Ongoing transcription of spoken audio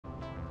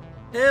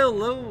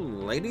Hello,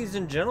 ladies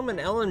and gentlemen,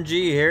 LNG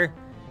here,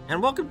 and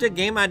welcome to a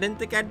game I didn't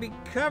think I'd be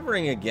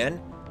covering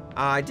again.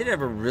 I did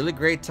have a really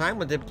great time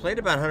with it, played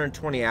about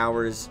 120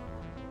 hours.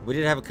 We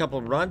did have a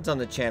couple runs on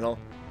the channel,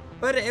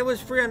 but it was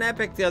free on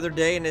Epic the other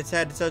day, and it's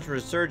had such a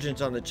resurgence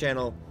on the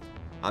channel.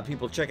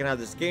 People checking out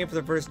this game for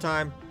the first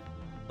time.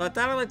 So I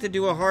thought I'd like to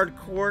do a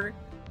hardcore,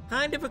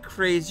 kind of a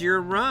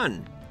crazier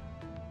run.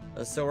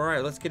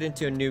 Alright, let's get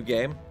into a new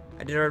game.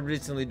 I did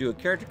recently do a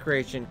character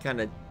creation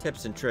kind of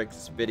tips and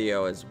tricks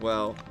video as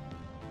well.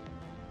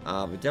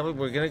 But definitely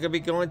we're gonna be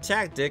going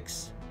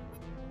tactics.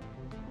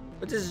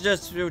 But this is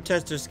just to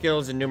test their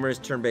skills in numerous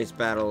turn-based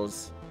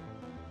battles.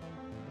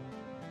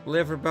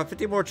 Live for about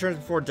 50 more turns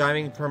before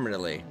diving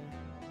permanently.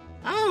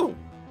 Oh!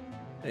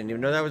 I didn't even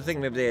know that was a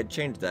thing. Maybe they had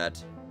changed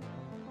that.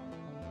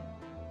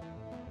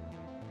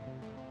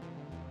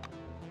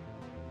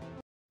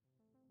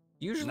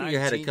 Usually you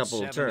had a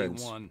couple of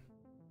turns.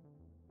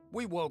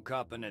 We woke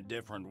up in a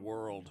different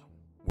world,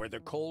 where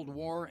the Cold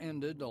War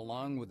ended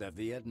along with the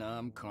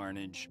Vietnam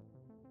carnage.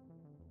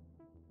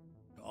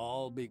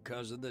 All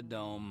because of the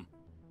Dome.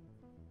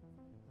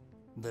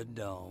 The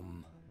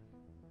Dome.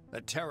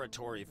 A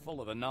territory full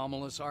of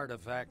anomalous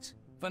artifacts,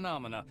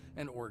 phenomena,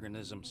 and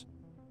organisms.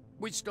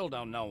 We still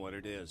don't know what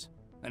it is.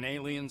 An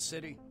alien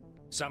city?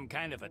 Some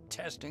kind of a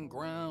testing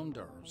ground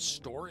or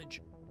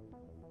storage?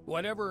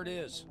 Whatever it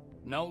is,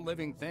 no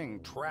living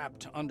thing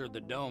trapped under the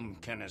Dome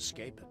can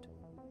escape it.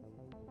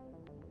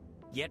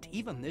 Yet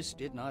even this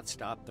did not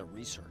stop the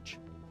research.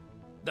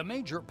 The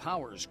major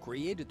powers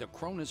created the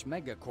Cronus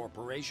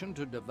Megacorporation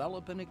to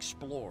develop and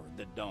explore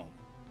the Dome.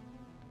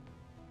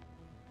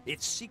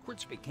 Its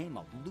secrets became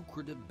a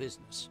lucrative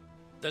business.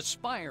 The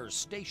Spire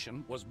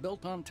station was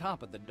built on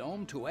top of the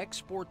Dome to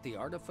export the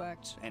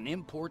artifacts and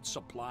import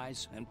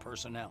supplies and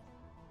personnel.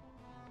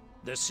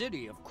 The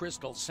city of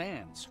Crystal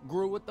Sands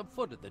grew at the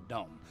foot of the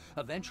Dome,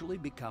 eventually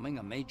becoming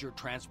a major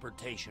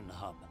transportation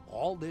hub.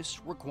 All this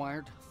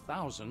required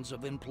thousands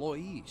of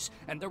employees,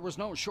 and there was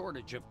no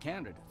shortage of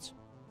candidates.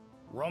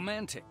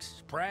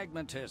 Romantics,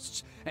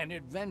 pragmatists, and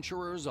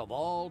adventurers of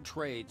all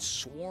trades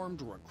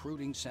swarmed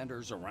recruiting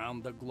centers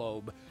around the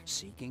globe,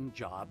 seeking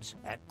jobs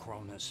at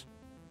Cronus.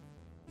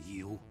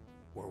 You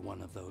were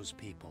one of those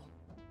people.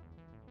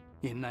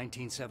 In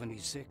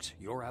 1976,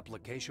 your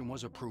application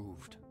was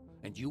approved,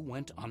 and you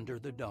went under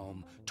the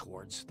Dome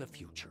towards the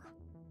future.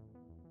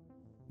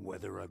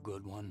 Whether a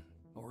good one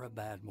or a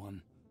bad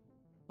one,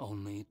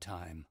 only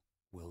time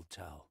will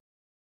tell.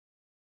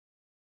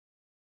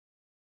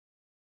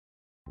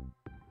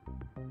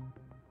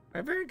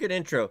 A very good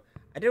intro.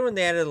 I did when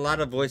they added a lot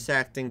of voice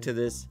acting to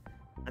this.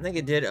 I think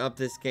it did up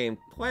this game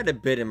quite a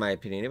bit in my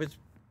opinion. It was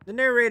the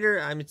narrator,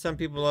 I mean some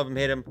people love him,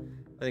 hate him.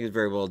 I think it's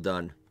very well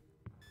done.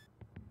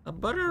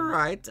 But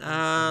alright,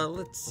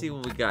 let's see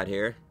what we got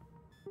here.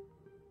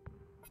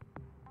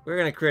 We're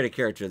gonna create a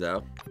character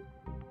though.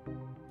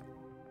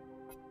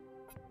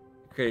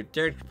 Create a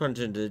character, punch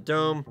into the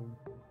Dome.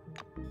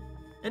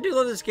 I do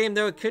love this game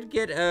though. It could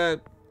get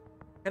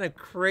kind of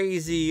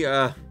crazy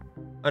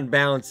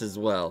unbalanced as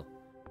well.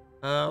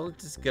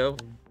 Let's just go.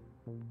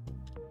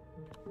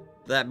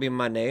 That be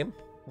my name.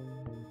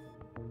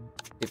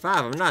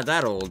 55, I'm not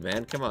that old,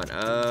 man. Come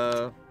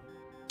on.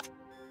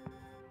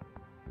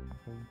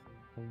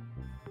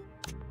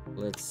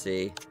 Let's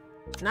see.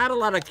 Not a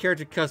lot of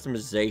character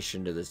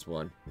customization to this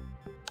one.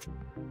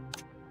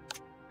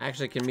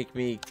 Actually can make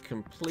me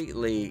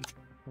completely...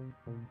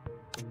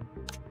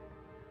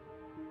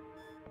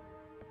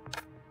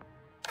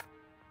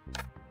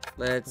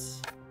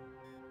 Let's...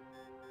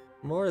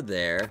 More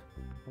there.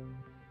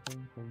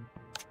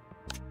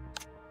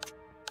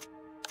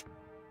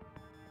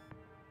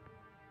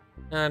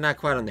 Not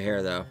quite on the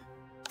hair, though.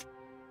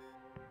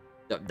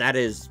 That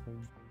is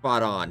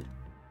spot on.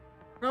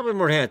 Probably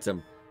more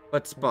handsome,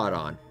 but spot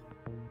on.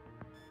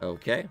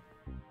 Okay.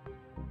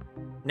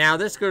 Now,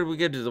 this we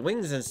go to the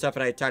wings and stuff,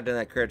 and I talked in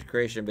that character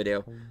creation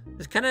video.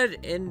 This kind of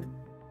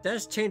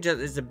does change it.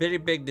 It's a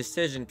big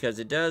decision, because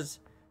it does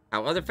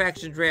how other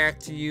factions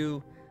react to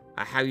you,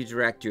 how you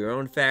direct your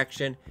own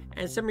faction,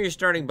 and some of your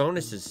starting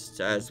bonuses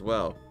as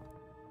well.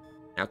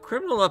 Now,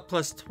 criminal up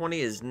plus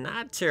 20 is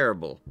not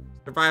terrible.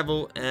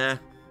 Survival,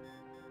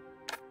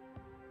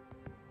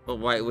 But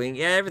white wing,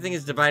 yeah, everything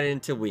is divided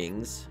into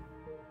wings.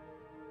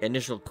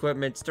 Initial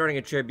equipment, starting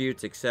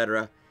attributes,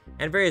 etc.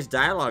 And various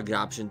dialogue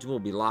options will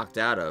be locked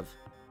out of.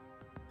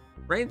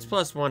 Brains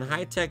plus 1,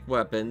 high-tech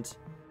weapons.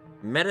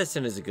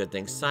 Medicine is a good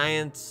thing.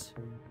 Science,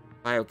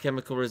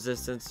 biochemical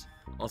resistance,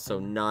 also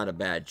not a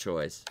bad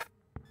choice.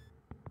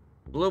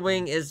 Blue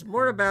wing is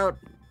more about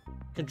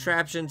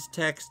contraptions,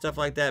 tech, stuff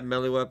like that,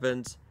 melee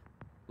weapons,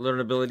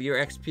 learnability. Your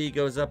XP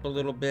goes up a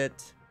little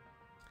bit.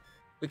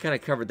 We kind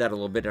of covered that a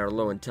little bit in our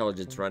low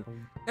intelligence run.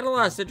 Had a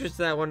lot of citrus to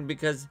that one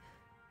because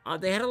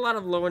they had a lot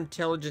of low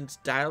intelligence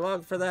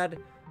dialogue for that,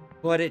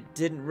 but it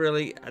didn't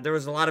really. There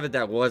was a lot of it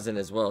that wasn't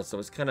as well, so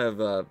it's kind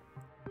of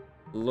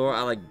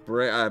I like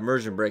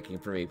immersion breaking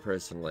for me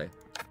personally.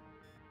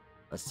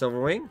 A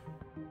silver wing.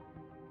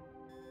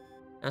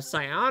 Now,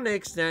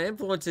 psionics, now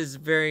influence is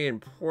very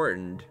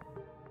important.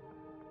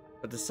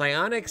 But the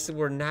psionics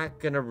we're not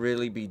going to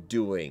really be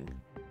doing.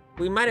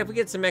 We might, if we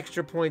get some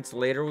extra points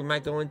later, we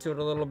might go into it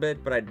a little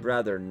bit, but I'd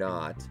rather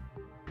not.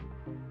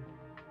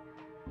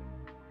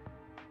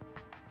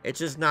 It's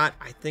just not,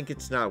 I think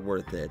it's not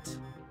worth it.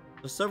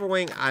 So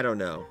Silverwing, I don't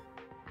know.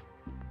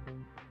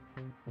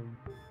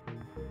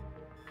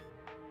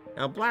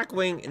 Now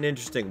Blackwing, an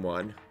interesting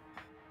one.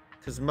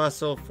 Because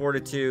muscle,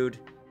 fortitude,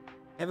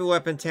 heavy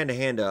weapons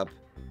hand-to-hand up,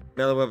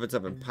 melee weapons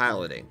up in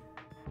piloting.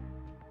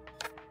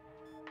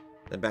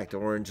 Then back to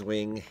Orange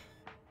Wing.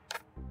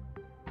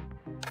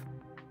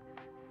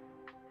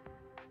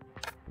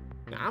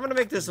 Now, I'm going to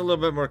make this a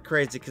little bit more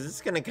crazy because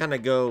it's going to kind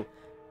of go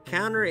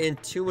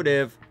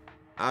counterintuitive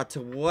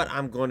to what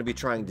I'm going to be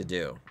trying to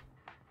do.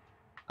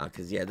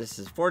 Because, yeah, this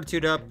is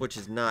fortitude up, which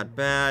is not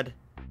bad.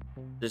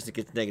 Just to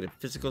get negative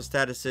physical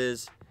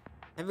statuses.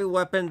 Heavy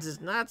weapons is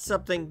not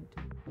something...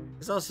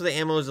 Because also the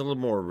ammo is a little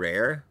more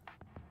rare.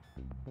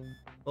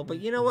 Well,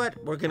 but you know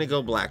what? We're going to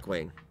go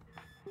Blackwing.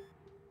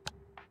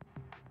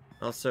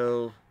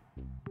 Also,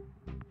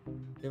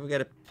 here we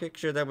got a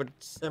picture that would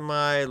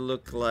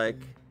semi-look like...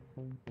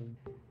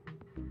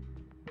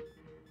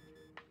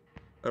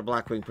 a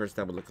Blackwing person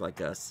that would look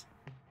like us.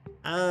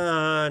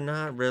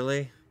 Not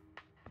really.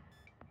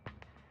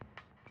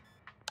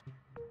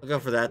 I'll go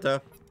for that,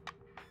 though.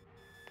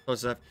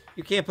 Close enough.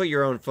 You can't put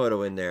your own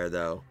photo in there,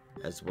 though,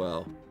 as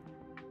well.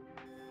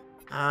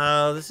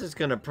 This is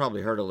going to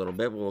probably hurt a little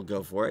bit, but we'll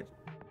go for it.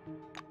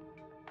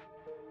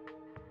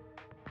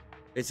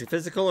 Basic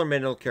physical or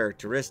mental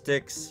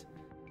characteristics.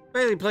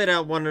 Barely played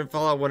out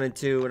Fallout 1 and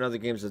 2 and other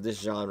games of this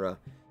genre.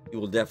 You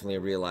will definitely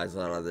realize a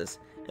lot of this.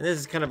 And this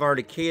is kind of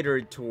already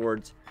catered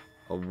towards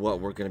what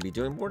we're going to be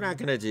doing. We're not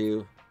going to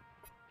do...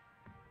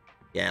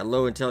 Yeah,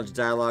 low intelligence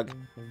dialogue.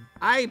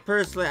 I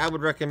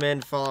would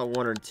recommend Fallout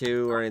 1 or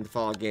 2 or any of the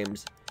Fallout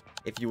games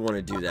if you want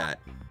to do that.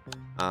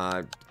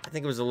 I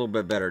think it was a little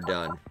bit better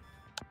done.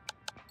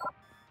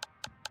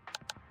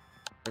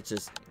 Let's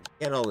just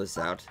get all this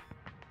out.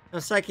 Now,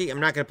 Psyche, I'm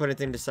not going to put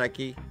anything to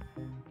Psyche.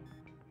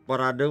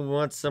 But I do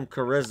want some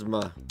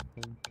charisma.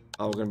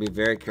 Oh, we're going to be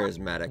very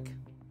charismatic.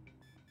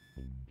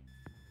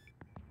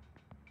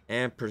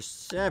 And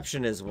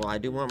perception as well. I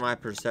do want my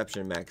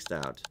perception maxed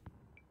out.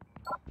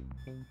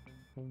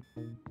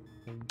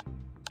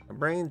 My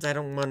brains, I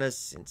don't want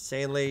us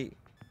insanely...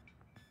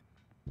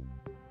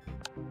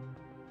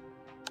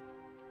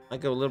 I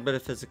go a little bit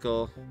of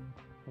physical.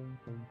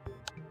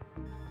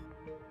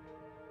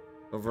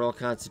 Overall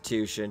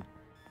constitution.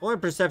 More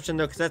perception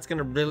though, because that's going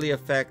to really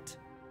affect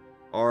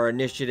our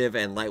initiative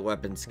and light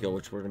weapon skill,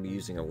 which we're going to be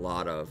using a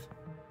lot of.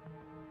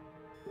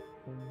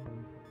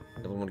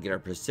 Then we want to get our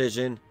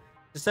precision.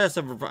 Success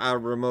of our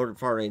remote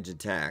far range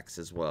attacks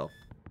as well.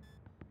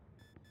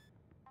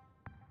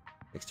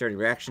 Dexterity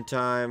reaction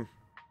time.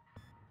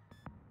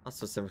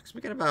 Also some, because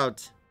we got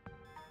about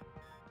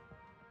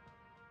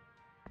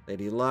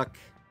Lady Luck.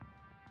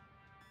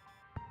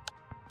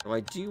 So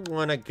I do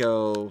want to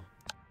go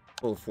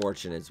full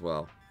fortune as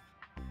well.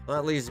 Well,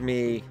 that leaves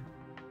me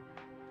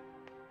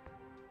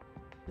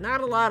not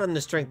a lot in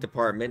the strength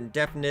department.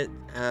 Definite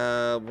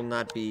will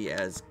not be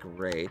as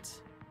great.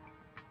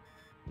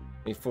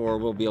 Before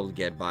we'll be able to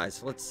get by.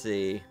 So let's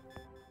see.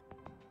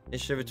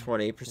 Initiative of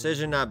 20.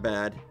 Precision, not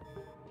bad.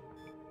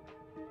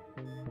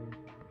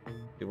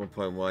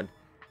 1.1.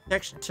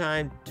 Detection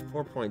time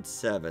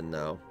 4.7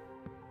 though.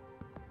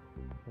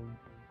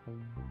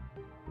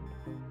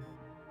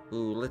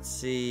 Ooh, let's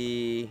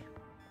see.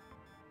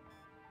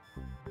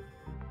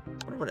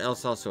 I wonder what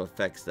else also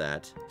affects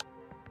that.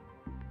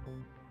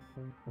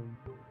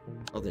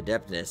 Oh, the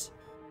adeptness.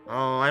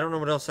 Oh, I don't know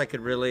what else I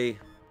could really...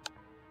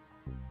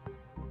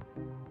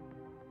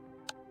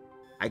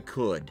 I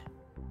could.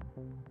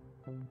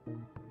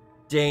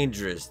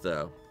 Dangerous,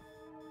 though.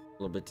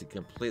 A little bit to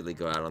completely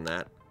go out on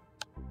that.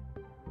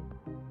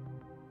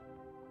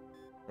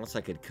 Unless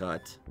I could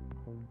cut.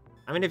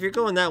 I mean, if you're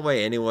going that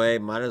way anyway,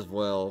 might as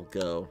well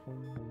go.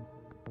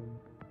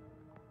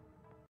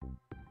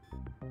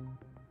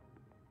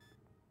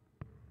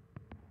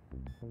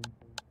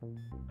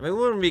 I mean, it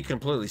wouldn't be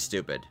completely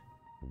stupid.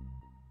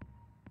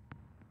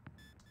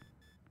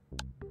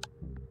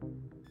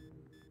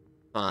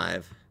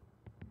 Five.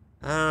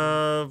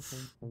 I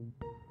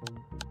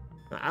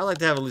like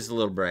to have at least a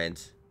little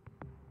brains.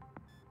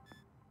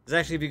 Because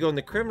actually, if you go in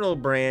the criminal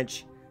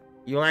branch,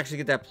 you'll actually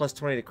get that plus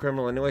 20 to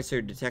criminal anyway, so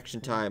your detection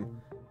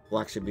time will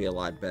actually be a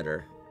lot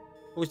better.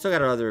 But we still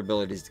got our other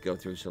abilities to go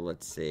through, so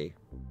let's see.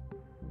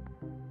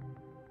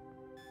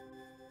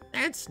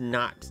 That's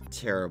not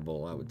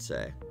terrible, I would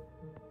say.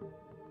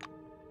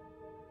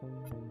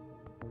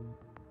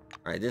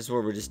 Alright, this is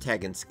where we're just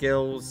tagging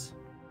skills.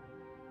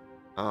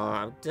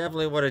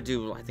 Definitely want to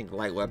do, I think,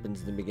 light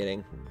weapons in the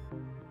beginning.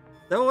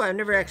 Though, I've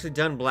never actually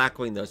done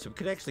Blackwing, though, so we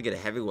could actually get a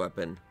heavy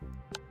weapon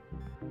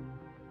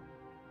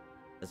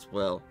as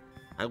well.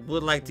 I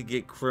would like to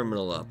get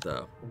criminal up,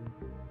 though.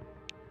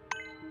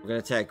 We're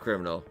going to tag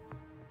criminal,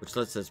 which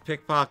lets us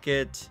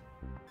pickpocket,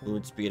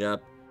 movement speed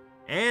up,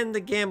 and the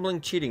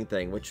gambling cheating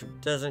thing, which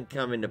doesn't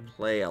come into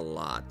play a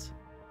lot.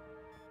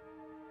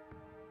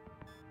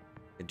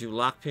 do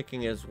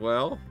lockpicking as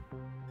well.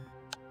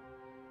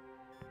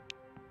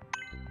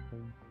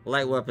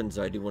 Light weapons,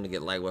 I do want to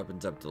get light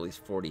weapons up to at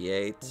least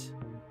 48.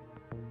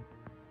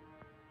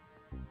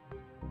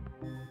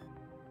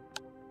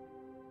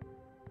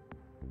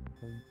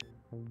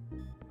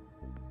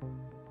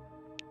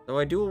 So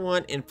I do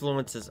want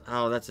influences.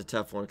 Oh, that's a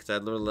tough one because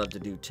I'd really love to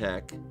do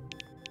tech.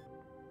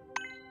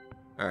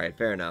 Alright,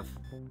 fair enough.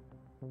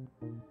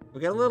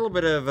 We got a little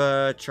bit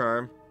of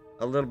charm,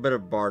 a little bit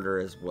of barter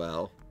as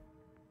well.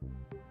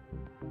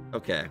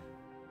 Okay.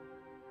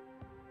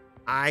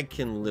 I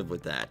can live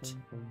with that.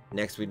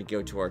 Next, we need to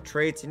go to our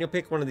traits, and you'll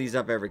pick one of these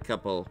up every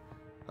couple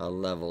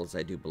levels,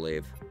 I do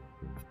believe.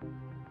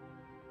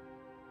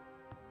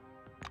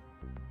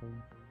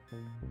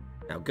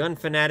 Now, gun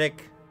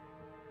fanatic.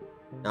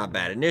 Not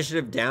bad.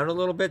 Initiative down a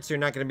little bit, so you're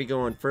not going to be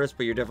going first,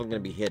 but you're definitely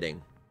going to be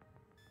hitting.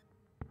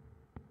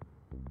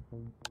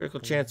 Critical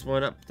chance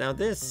 1 up. Now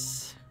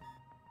this.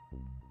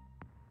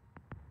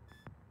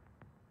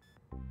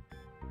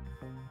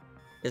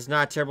 Is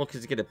not terrible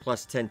because you get a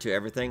plus 10 to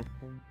everything.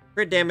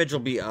 Crit damage will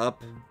be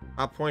up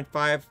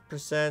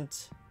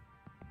 0.5%.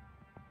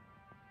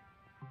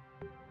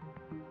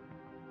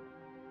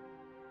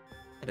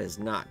 That is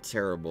not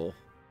terrible.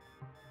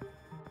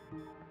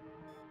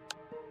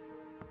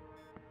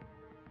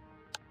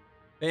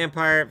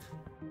 Vampire,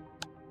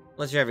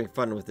 unless you're having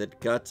fun with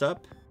it. Guts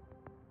up.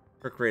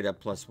 Perk rate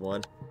up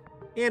 +1.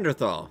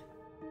 Neanderthal.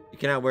 You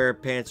cannot wear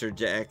pants or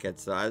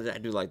jackets. So I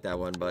do like that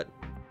one, but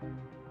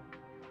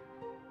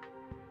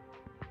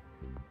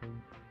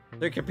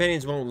their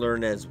companions won't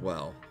learn as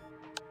well.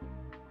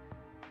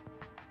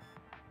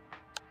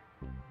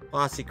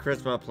 Bossy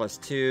charisma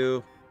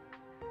 +2.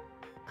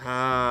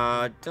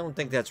 Don't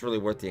think that's really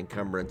worth the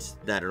encumbrance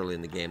that early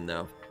in the game,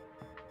 though.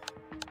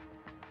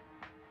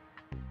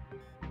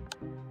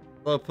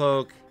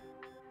 Slowpoke.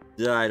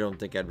 I don't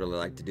think I'd really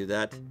like to do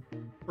that.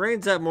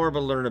 Brains up more,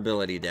 but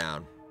learnability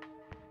down.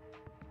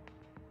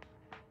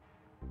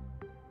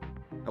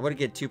 I would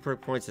get 2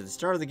 perk points at the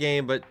start of the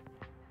game, but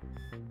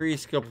 3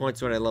 skill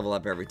points when I level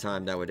up every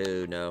time. That would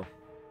do, no.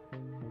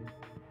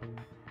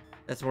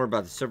 That's more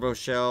about the servo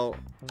shell.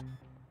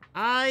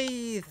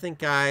 I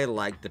think I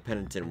like the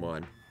penitent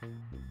one.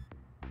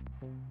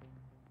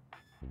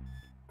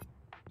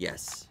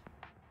 Yes.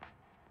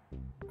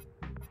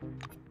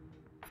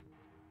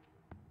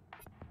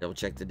 Double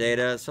check the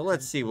data. So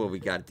let's see what we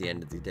got at the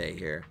end of the day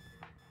here.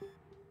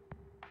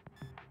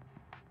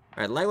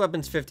 Alright, light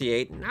weapons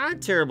 58. Not a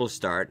terrible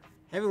start.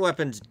 Heavy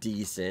weapons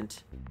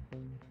decent.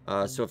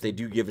 So if they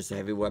do give us a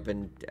heavy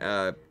weapon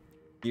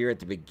gear at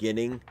the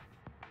beginning,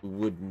 we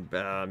would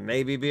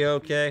maybe be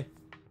okay.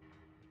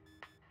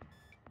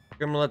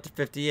 Criminal up to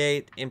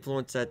 58.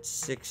 Influence at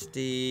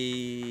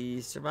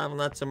 60. Survival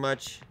not so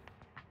much.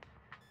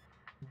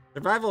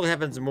 Survival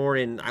happens more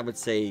in, I would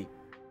say,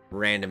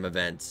 random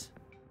events.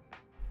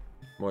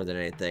 More than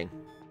anything.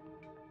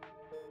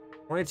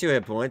 22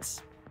 hit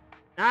points.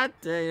 Not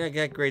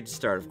a great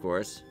start, of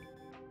course.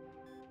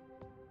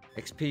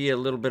 XP a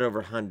little bit over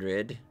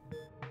 100.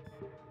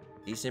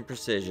 Decent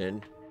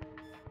precision.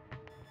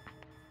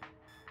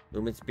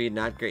 Movement speed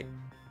not great.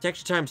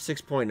 Texture time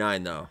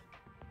 6.9 though.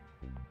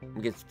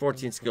 And gets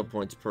 14 skill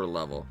points per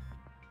level.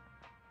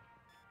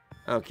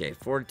 Okay,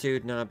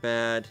 fortitude not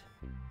bad.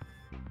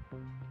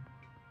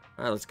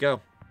 Alright, let's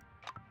go.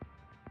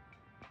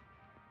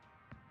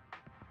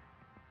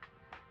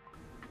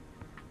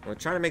 We're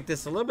trying to make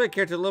this a little bit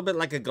character, a little bit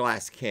like a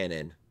glass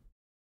cannon.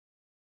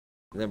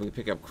 And then we can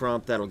pick up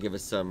Crump. That'll give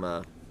us some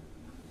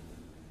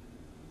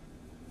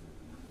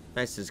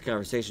nice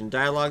conversation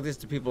dialogue. This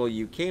is to people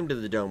you came to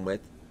the dome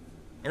with.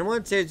 And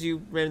once, as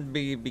you in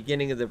the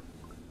beginning of the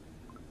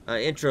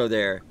intro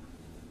there,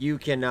 you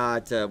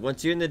cannot,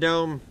 once you're in the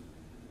dome,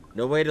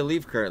 no way to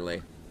leave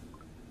currently.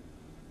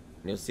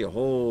 And you'll see a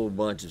whole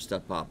bunch of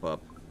stuff pop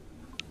up.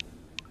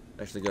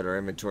 Actually go to our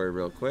inventory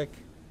real quick.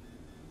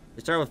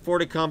 We start with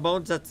 40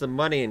 combones. That's the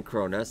money in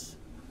Cronus.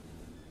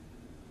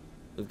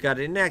 We've got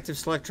an inactive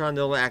Selectron.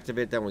 They'll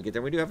activate that when we get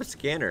there. We do have a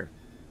scanner.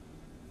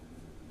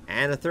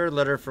 And a third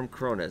letter from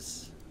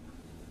Cronus.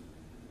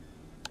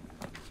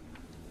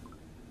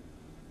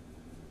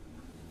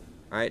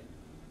 Alright.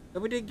 So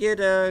we did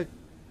get a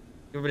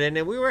give it in.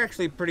 And we were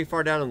actually pretty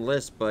far down on the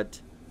list, but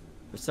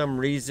for some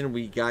reason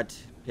we got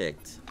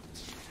picked.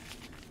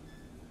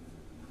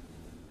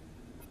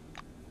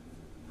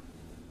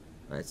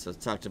 Alright, so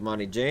let's talk to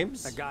Monty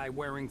James. A guy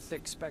wearing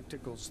thick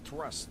spectacles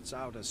thrusts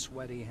out a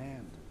sweaty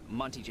hand.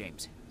 Monty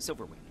James,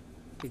 Silverwing.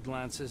 He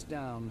glances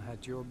down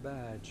at your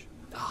badge.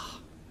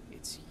 Ah,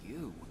 it's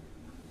you.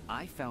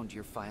 I found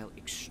your file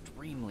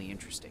extremely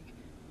interesting.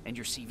 And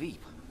your CV,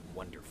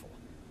 wonderful.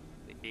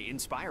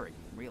 Inspiring,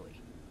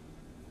 really.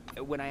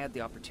 When I had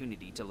the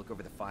opportunity to look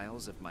over the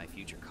files of my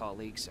future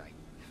colleagues, I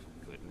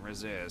couldn't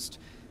resist.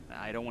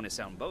 I don't want to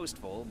sound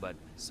boastful, but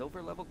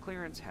silver level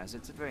clearance has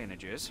its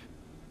advantages.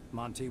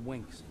 Monty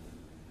winks.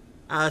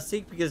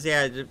 Seek, because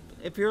yeah,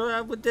 if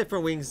you're with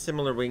different wings,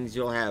 similar wings,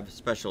 you'll have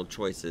special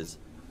choices.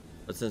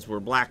 But since we're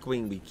black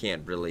wing, we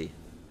can't really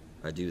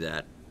do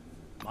that.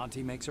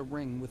 Monty makes a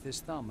ring with his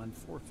thumb and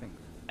forefinger.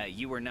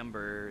 You were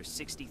number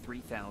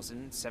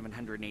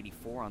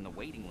 63,784 on the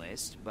waiting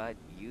list, but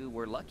you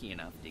were lucky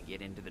enough to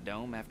get into the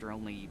dome after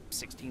only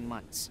 16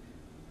 months.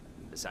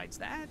 Besides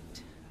that,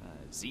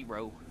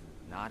 zero,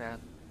 nada,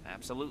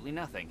 absolutely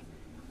nothing.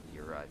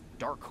 You're a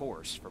dark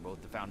horse for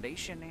both the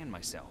Foundation and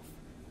myself.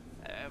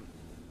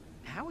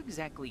 How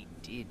exactly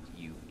did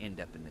you end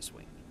up in this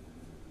wing?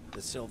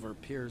 The silver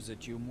peers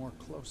at you more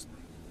closely.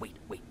 Wait.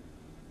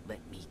 Let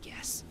me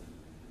guess.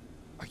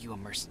 Are you a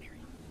mercenary?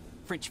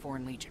 French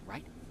Foreign Legion,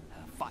 right?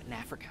 Fought in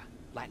Africa,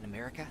 Latin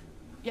America?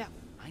 Yeah,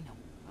 I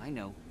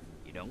know.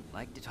 You don't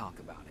like to talk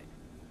about it.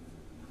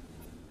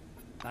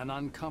 An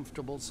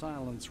uncomfortable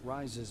silence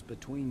rises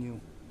between you,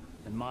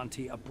 and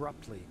Monty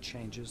abruptly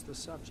changes the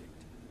subject.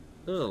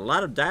 There's a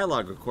lot of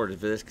dialogue recorded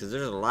for this because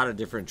there's a lot of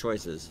different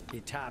choices. He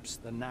taps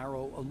the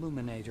narrow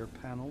illuminator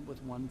panel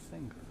with one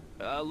finger.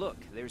 Look,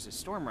 there's a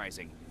storm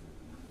rising.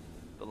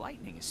 The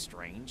lightning is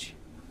strange.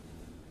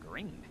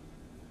 Green.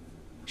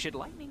 Should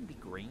lightning be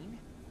green?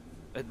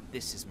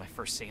 This is my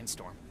first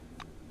sandstorm.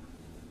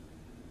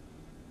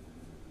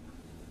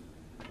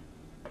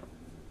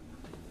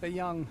 A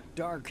young,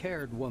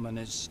 dark-haired woman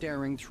is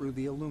staring through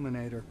the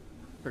illuminator,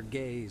 her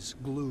gaze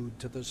glued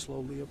to the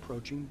slowly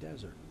approaching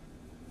desert.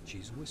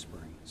 She's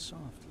whispering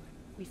softly.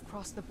 We've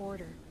crossed the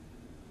border.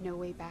 No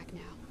way back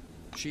now.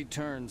 She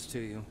turns to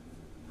you.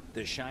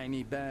 The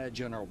shiny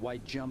badge on her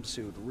white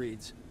jumpsuit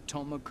reads,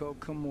 Tomoko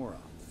Kimura,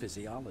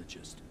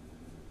 physiologist.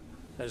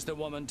 As the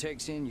woman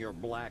takes in your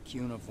black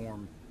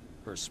uniform,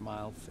 her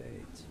smile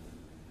fades.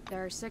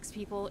 There are 6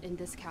 people in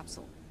this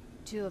capsule.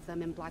 2 of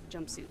them in black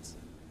jumpsuits.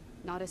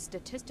 Not a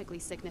statistically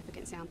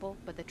significant sample,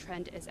 but the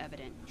trend is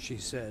evident. She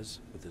says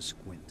with a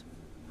squint.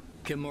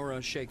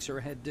 Kimura shakes her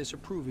head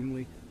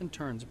disapprovingly and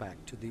turns back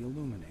to the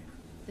illuminator.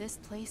 This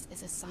place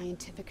is a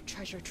scientific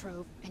treasure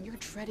trove, and you're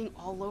treading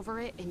all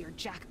over it in your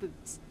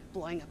jackboots,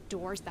 blowing up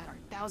doors that are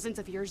thousands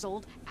of years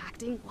old,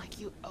 acting like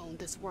you own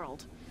this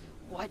world.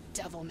 What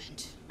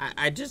devilment.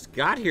 I just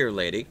got here,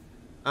 lady.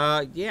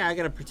 Yeah, I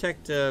gotta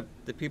protect the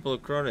people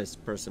of Cronus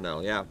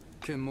personnel, yeah.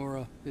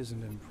 Kimura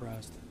isn't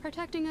impressed.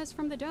 Protecting us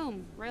from the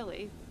dome,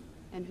 really.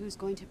 And who's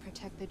going to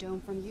protect the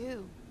dome from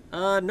you?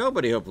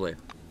 Nobody, hopefully.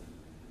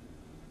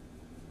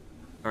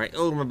 Alright,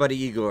 my buddy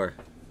Igor.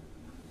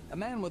 A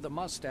man with a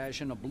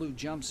mustache and a blue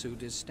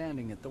jumpsuit is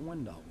standing at the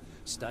window,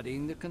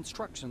 studying the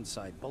construction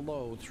site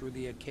below through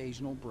the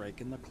occasional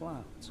break in the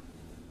clouds.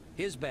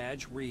 His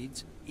badge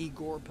reads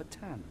Igor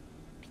Patan,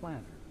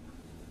 planner.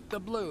 The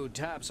blue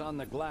taps on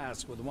the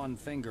glass with one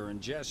finger and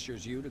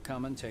gestures you to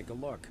come and take a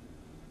look.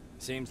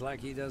 Seems like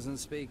he doesn't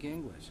speak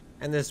English.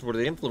 And this is where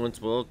the influence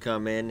will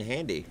come in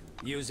handy.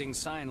 Using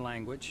sign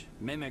language,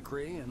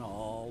 mimicry, and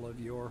all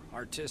of your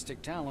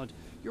artistic talent,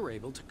 you're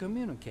able to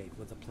communicate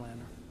with the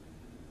planner.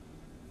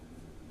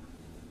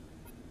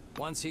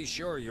 Once he's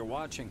sure you're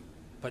watching,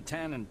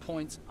 Patanin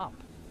points up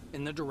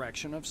in the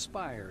direction of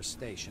Spire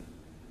Station,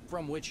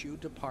 from which you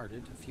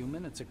departed a few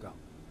minutes ago.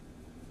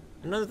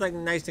 Another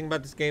nice thing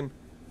about this game,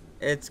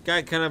 it's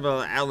got kind of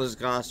an Atlas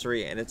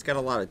glossary, and it's got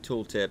a lot of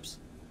tooltips.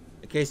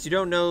 In case you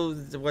don't know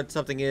what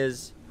something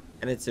is,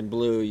 and it's in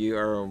blue, you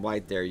are in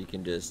white there, you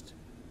can just...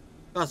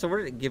 Oh, so we're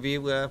going to give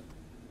you a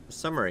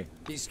summary.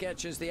 He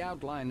sketches the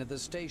outline of the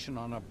station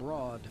on a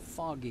broad,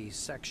 foggy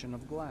section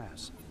of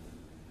glass.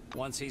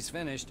 Once he's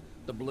finished,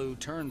 the blue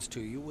turns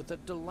to you with a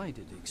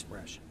delighted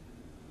expression.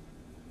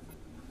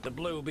 The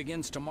blue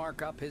begins to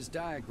mark up his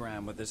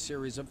diagram with a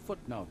series of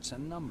footnotes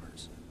and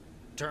numbers.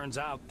 Turns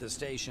out the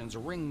station's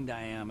ring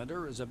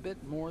diameter is a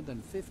bit more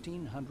than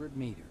 1,500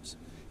 meters.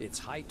 Its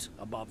height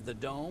above the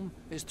dome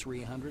is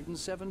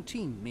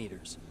 317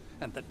 meters,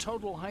 and the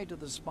total height of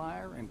the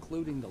spire,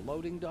 including the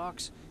loading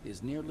docks,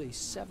 is nearly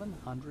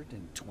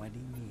 720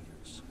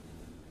 meters.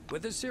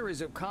 With a series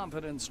of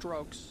confident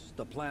strokes,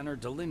 the planner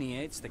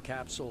delineates the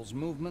capsule's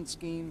movement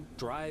scheme,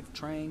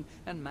 drivetrain,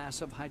 and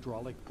massive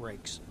hydraulic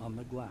brakes on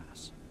the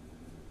glass.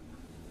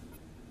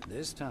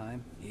 This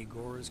time,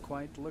 Igor is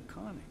quite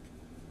laconic.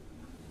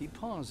 He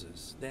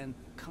pauses, then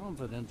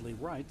confidently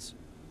writes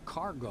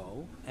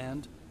cargo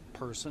and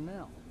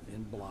personnel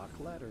in block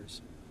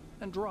letters,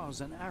 and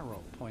draws an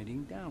arrow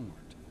pointing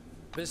downward.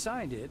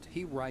 Beside it,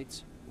 he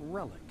writes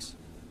relics,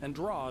 and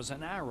draws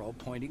an arrow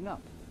pointing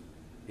up.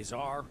 His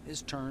R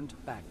is turned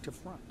back to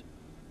front.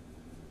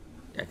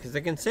 Yeah, because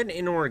they can send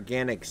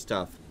inorganic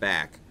stuff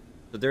back,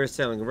 but they're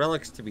selling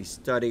relics to be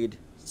studied,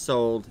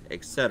 sold,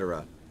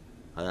 etc.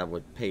 That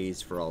would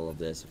pays for all of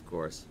this, of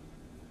course.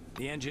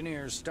 The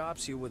engineer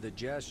stops you with a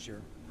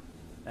gesture,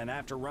 and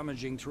after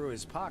rummaging through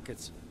his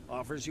pockets,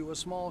 offers you a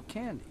small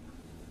candy.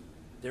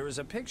 There is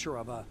a picture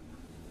of a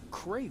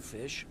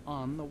crayfish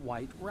on the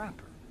white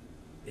wrapper.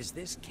 Is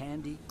this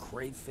candy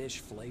crayfish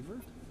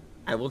flavored?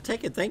 I will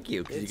take it, thank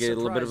you, because you get a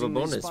little bit of a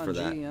bonus for that. It's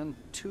surprisingly spongy and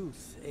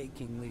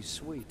tooth-achingly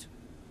sweet.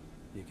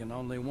 You can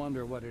only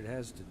wonder what it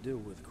has to do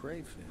with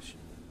crayfish.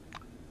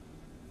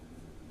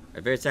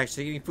 If it's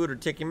actually eating food or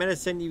taking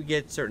medicine, you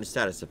get certain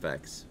status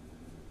effects.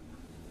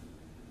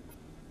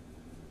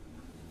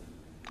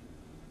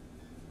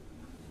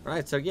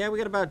 Alright, so yeah, we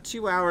got about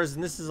 2 hours,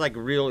 and this is like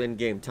real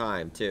in-game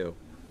time, too.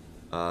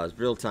 It's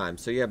real time.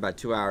 So you have about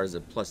 2 hours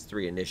of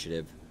 +3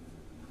 initiative.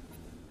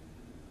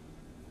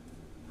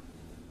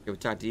 Okay, we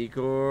talk to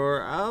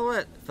Igor. Oh,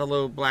 what?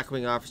 Fellow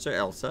Blackwing officer,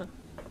 Elsa.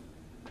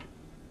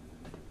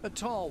 A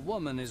tall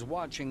woman is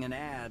watching an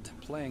ad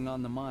playing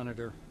on the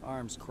monitor,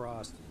 arms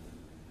crossed.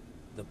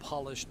 The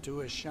polished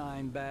to a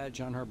shine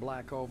badge on her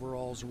black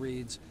overalls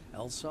reads,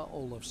 Elsa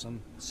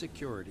Olafson,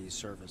 Security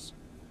Service.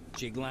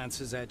 She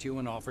glances at you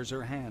and offers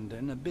her hand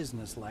in a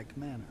businesslike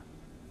manner.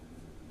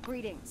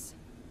 Greetings.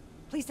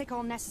 Please take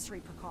all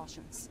necessary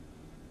precautions.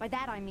 By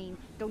that I mean,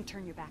 don't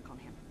turn your back on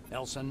him.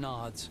 Elsa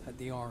nods at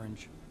the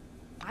orange.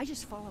 I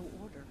just follow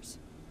orders.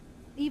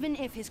 Even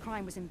if his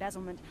crime was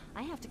embezzlement,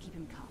 I have to keep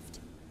him cuffed.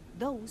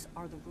 Those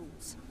are the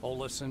rules.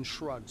 Olafson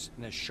shrugs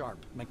in a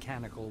sharp,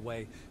 mechanical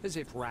way, as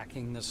if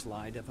racking the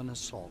slide of an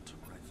assault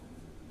rifle.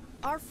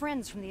 Our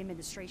friends from the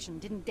administration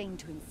didn't deign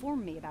to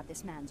inform me about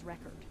this man's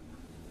record.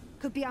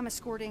 Could be I'm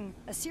escorting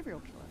a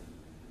serial killer.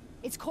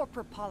 It's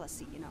corporate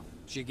policy, you know.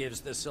 She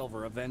gives the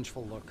Silver a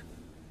vengeful look.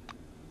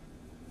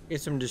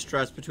 Here's some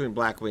distrust between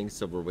Blackwing and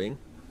Silverwing.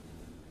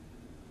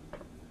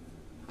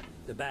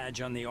 The badge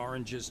on the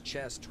orange's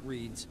chest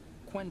reads,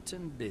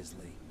 Quentin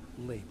Bisley,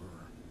 Laborer.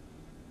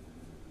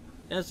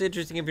 Now it's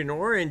interesting, if you're an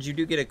orange, you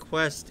do get a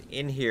quest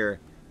in here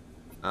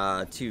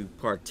to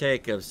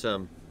partake of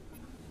some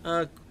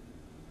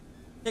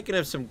taking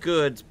of some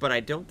goods, but I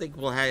don't think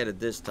we'll have it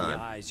this time.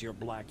 He eyes your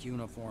black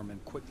uniform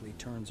and quickly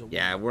turns away.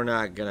 Yeah, we're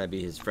not gonna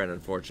be his friend,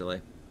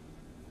 unfortunately.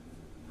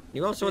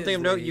 You also want to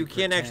note you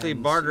can't actually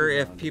barter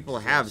if people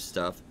have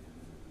stuff.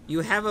 You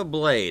have a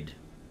blade.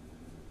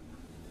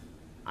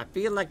 I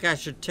feel like I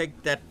should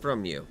take that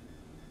from you.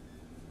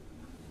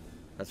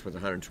 That's worth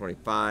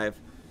 125.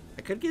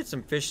 I could get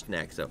some fish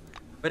snacks though,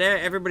 but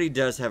everybody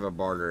does have a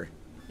barter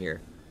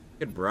here.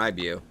 Could bribe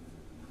you,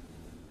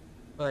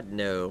 but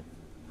no.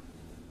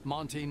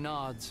 Monty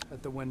nods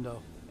at the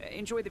window.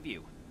 Enjoy the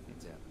view.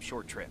 It's a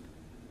short trip.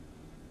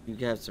 You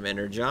have some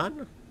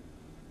energon.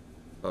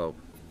 Oh,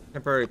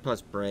 temporary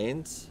plus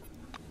brains.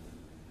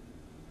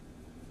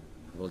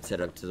 We'll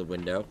head up to the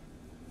window.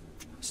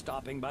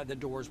 Stopping by the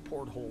door's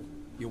porthole,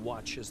 you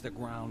watch as the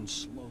ground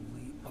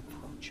slowly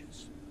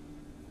approaches.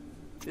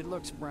 It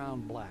looks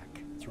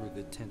brown-black through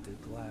the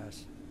tinted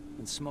glass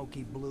and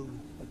smoky blue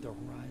at the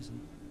horizon.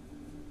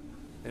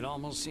 It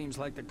almost seems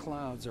like the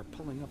clouds are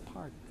pulling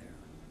apart there.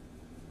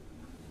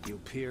 You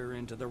peer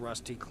into the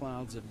rusty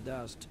clouds of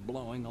dust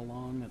blowing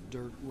along a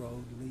dirt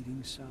road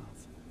leading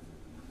south.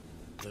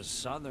 The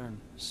southern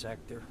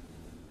sector.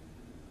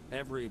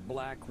 Every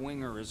black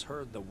winger has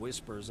heard the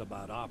whispers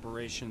about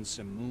Operation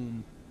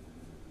Simoom,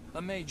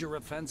 a major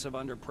offensive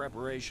under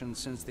preparation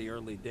since the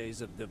early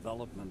days of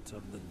development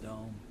of the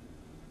Dome.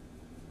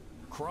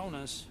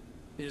 Cronus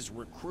is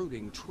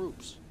recruiting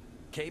troops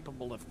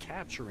capable of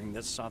capturing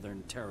the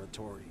southern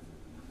territory,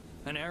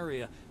 an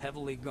area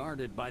heavily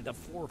guarded by the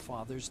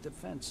Forefathers'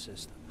 defense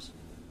systems.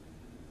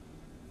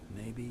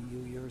 Maybe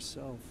you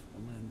yourself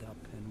will end up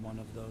in one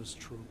of those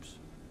troops.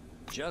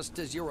 Just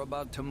as you're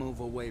about to move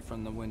away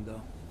from the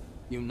window,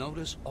 you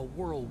notice a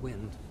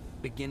whirlwind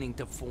beginning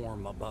to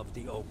form above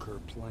the ochre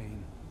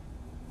plain.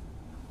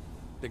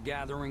 The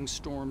gathering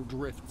storm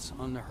drifts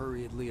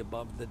unhurriedly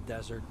above the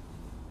desert,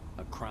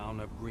 a crown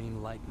of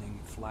green lightning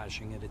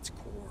flashing at its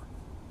core.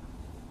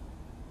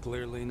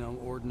 Clearly no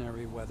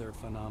ordinary weather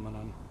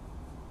phenomenon.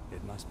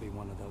 It must be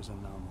one of those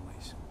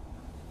anomalies.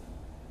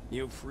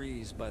 You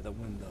freeze by the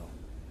window,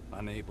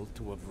 unable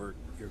to avert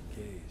your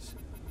gaze.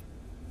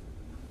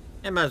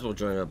 I might as well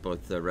join up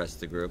with the rest of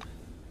the group.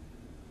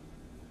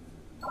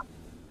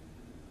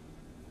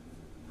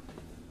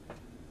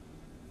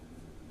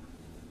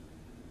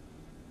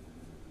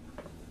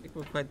 Think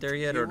we're quite there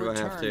yet, or do I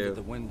have to?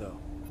 The window.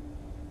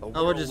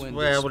 Oh, we'll just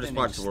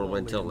watch the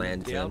whirlwind until it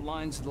lands. The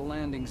outlines of the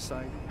landing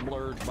site,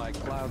 blurred by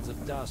clouds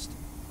of dust,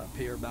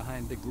 appear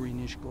behind the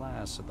greenish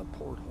glass of the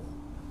porthole.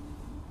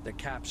 The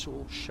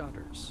capsule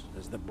shudders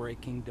as the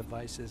braking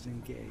devices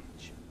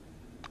engage.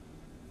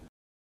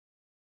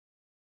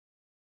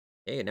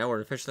 Hey, now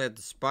we're officially at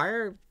the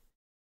spire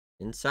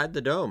inside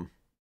the dome.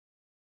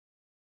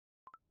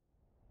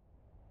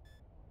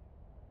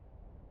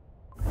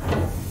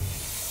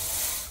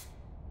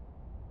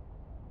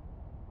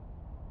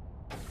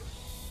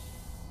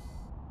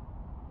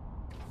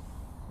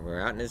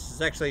 We're out, and this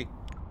is actually,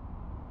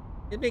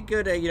 it'd be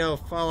good, you know,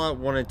 Fallout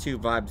 1 and 2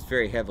 vibes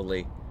very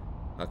heavily,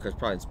 because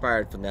probably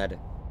inspired from that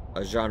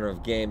genre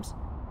of games.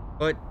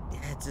 But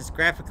it's just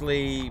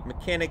graphically,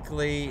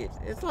 mechanically,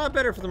 it's a lot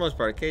better for the most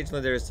part. Occasionally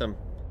there's some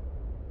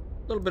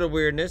little bit of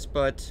weirdness,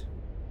 but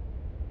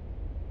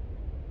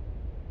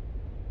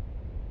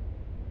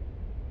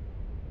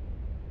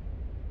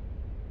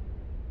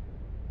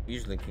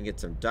usually can get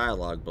some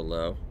dialogue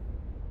below.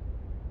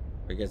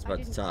 Or you guys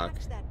about to talk.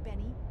 Catch that,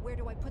 Benny. Where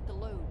do I put the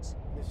loads?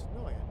 Miss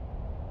Noyan,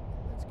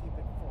 let's keep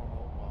it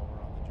formal while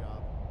we're on the job.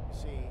 You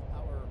see,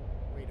 our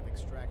rate of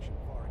extraction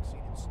far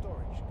exceeded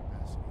storage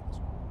capacity this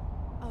quarter.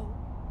 Oh,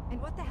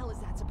 and what the hell is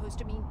that supposed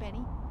to mean,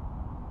 Benny?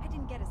 I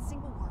didn't get a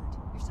single word.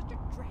 You're such a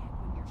drag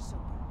when you're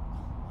sober.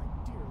 My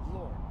dear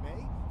Lord,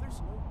 May, there's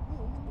no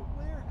room in the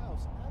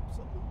warehouse.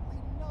 Absolutely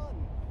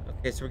none.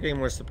 Okay, so we're getting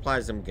more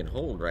supplies than we can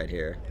hold right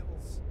here.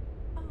 Bills.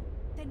 Oh,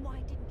 then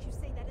why didn't you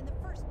say that in the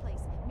first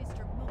place,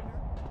 Mr.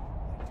 Moaner?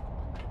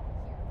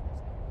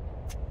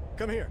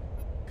 Come here.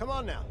 Come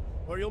on now,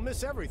 or you'll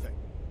miss everything.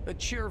 A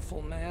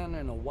cheerful man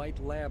in a white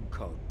lab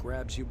coat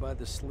grabs you by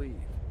the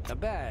sleeve. A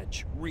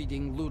badge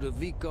reading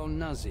Ludovico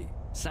Nuzzi,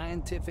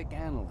 scientific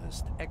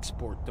analyst,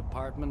 export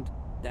department,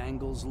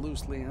 dangles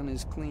loosely on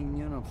his clean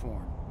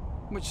uniform,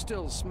 which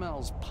still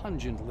smells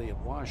pungently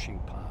of washing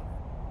powder.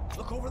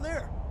 Look over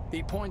there.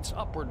 He points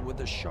upward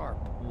with a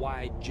sharp,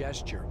 wide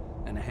gesture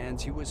and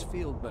hands you his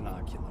field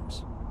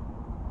binoculars.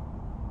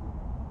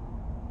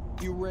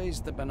 You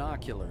raise the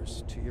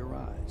binoculars to your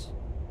eyes.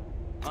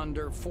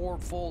 Under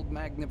fourfold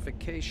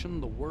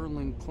magnification, the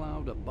whirling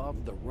cloud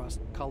above the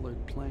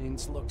rust-colored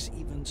plains looks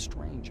even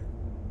stranger.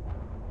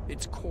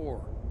 Its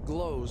core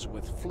glows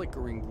with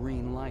flickering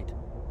green light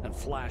and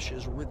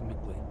flashes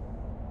rhythmically,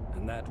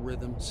 and that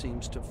rhythm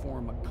seems to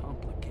form a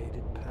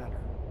complicated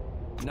pattern.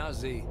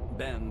 Nuzzi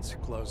bends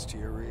close to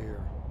your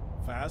ear.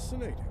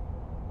 Fascinating.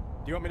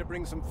 Do you want me to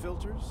bring some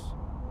filters?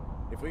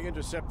 If we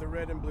intercept the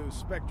red and blue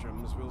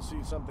spectrums, we'll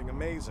see something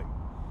amazing.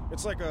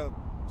 It's like a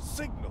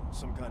signal,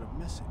 some kind of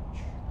message.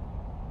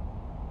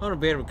 On a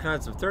band of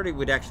cons of 30,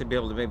 we'd actually be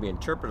able to maybe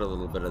interpret a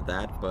little bit of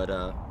that, but,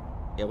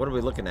 yeah, what are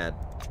we looking at?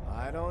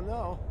 I don't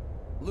know.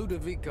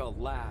 Ludovico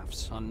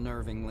laughs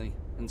unnervingly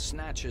and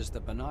snatches the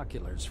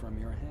binoculars from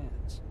your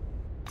hands.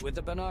 With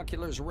the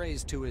binoculars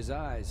raised to his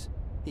eyes,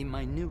 he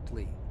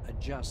minutely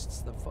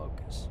adjusts the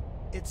focus.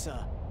 It's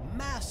a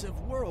massive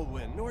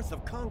whirlwind north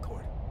of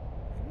Concord,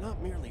 and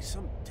not merely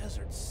some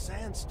desert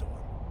sandstorm.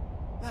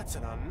 That's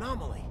an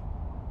anomaly.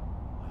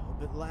 I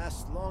hope it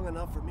lasts long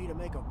enough for me to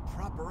make a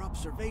proper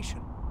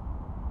observation.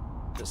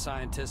 The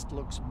scientist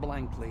looks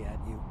blankly at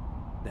you,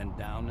 then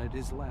down at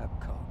his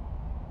lab coat.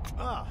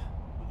 Ah,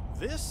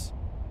 this?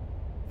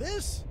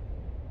 This?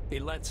 He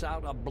lets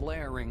out a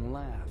blaring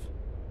laugh.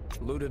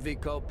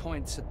 Ludovico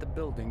points at the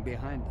building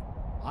behind him.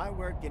 I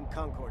work in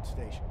Concord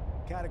Station,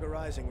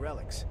 categorizing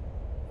relics.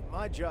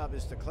 My job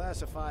is to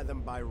classify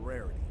them by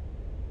rarity.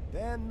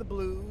 Then the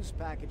blues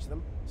package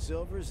them,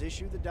 silvers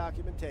issue the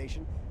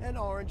documentation, and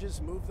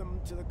oranges move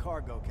them to the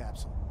cargo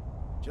capsule.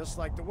 Just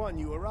like the one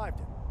you arrived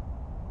in.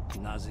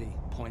 Nuzzi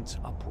points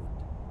upward.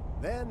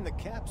 Then the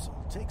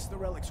capsule takes the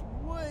relics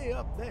way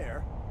up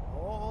there,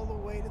 all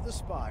the way to the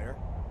spire,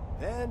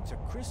 then to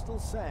Crystal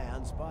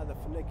Sands by the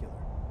funicular.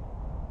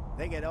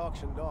 They get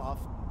auctioned off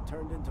and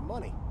turned into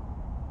money.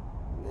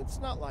 It's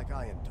not like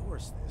I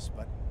endorse this,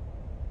 but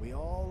we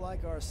all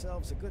like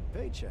ourselves a good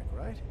paycheck,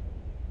 right?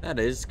 That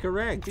is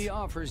correct. He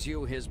offers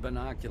you his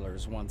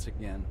binoculars once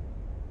again.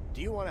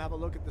 Do you want to have a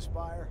look at the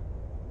spire?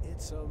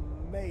 It's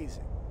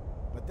amazing.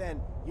 But then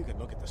you can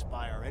look at the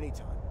spire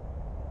anytime.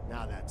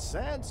 Now that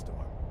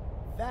sandstorm,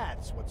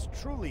 that's what's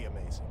truly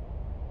amazing.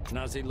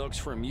 Nuzzi looks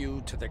from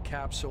you to the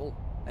capsule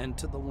and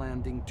to the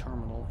landing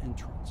terminal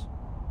entrance.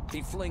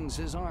 He flings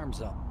his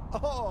arms up.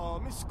 Oh,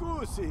 mi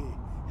scusi.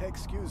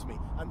 Excuse me,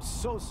 I'm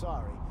so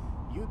sorry.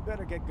 You'd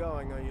better get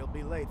going or you'll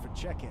be late for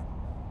check-in.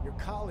 Your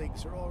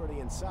colleagues are already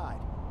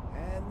inside,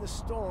 and the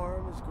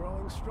storm is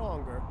growing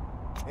stronger.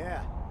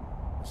 Yeah,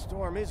 the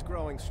storm is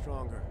growing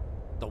stronger.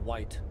 The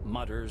white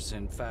mutters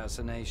in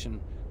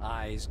fascination,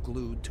 eyes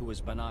glued to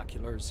his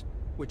binoculars,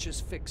 which is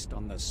fixed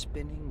on the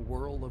spinning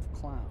whirl of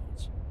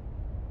clouds.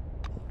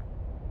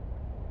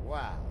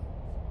 Wow,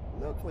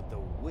 look what the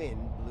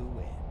wind blew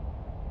in.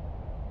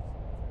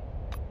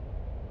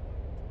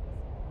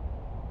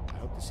 I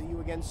hope to see you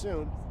again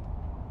soon.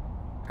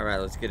 Alright,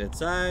 let's get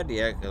inside.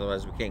 Yeah,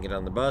 otherwise we can't get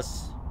on the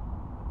bus.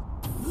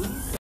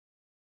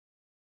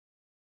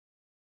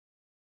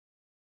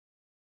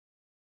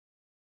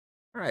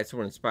 Alright, so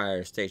we're in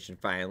Spire Station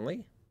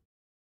finally.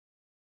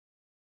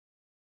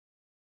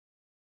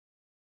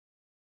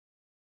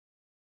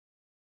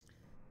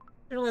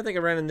 Generally, I think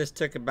running this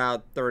took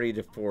about 30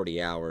 to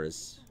 40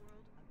 hours.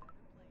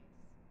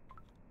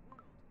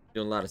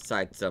 Doing a lot of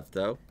side stuff,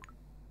 though.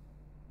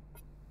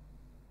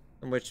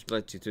 Which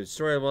lets you through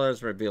story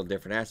levels, reveal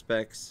different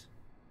aspects.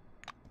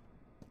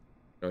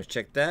 Always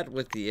check that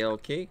with the L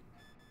key.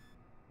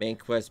 Main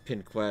quest,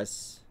 pin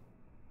quests.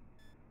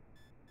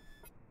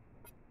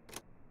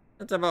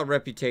 That's about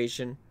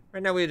reputation.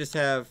 Right now we just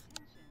have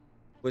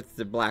with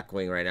the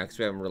Blackwing right now, because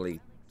we haven't really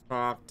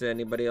talked to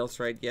anybody else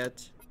right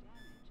yet.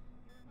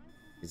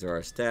 These are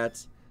our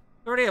stats.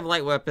 We already have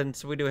light weapons,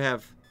 so we do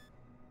have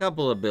a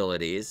couple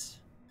abilities.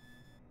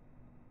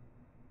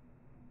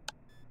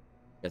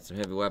 Got some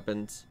heavy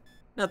weapons.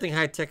 Nothing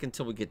high-tech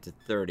until we get to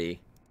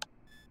 30.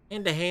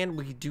 Hand-to-hand,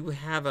 we do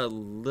have a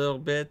little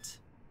bit.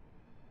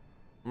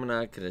 I'm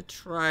not going to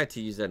try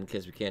to use that in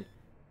case we can't.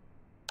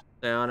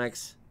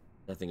 Psionics,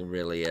 nothing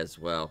really as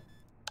well.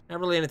 Not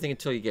really anything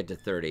until you get to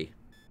 30.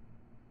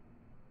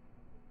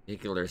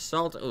 Vehicular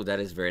assault. Oh, that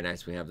is very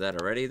nice. We have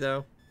that already,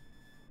 though.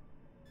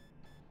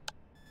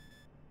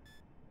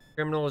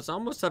 Criminal is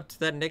almost up to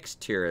that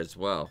next tier as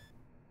well.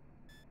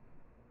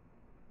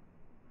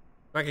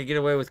 I could get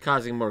away with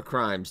causing more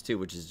crimes, too,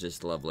 which is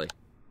just lovely.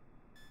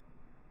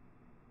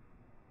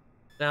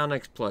 Down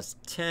X plus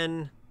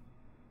 10.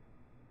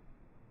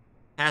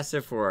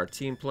 Passive for our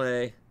team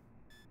play.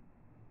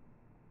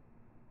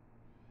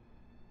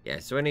 Yeah,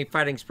 so any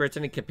fighting spirits,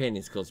 any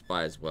companion skills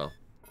buy as well.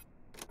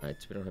 Alright,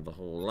 so we don't have a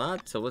whole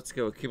lot, so let's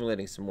go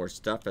accumulating some more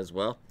stuff as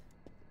well.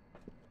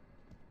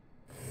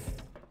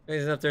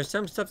 There's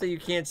some stuff that you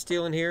can't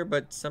steal in here,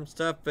 but some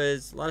stuff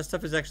is, a lot of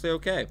stuff is actually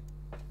okay.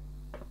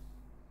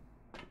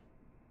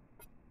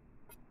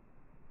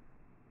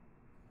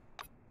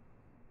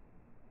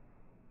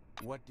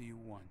 What do you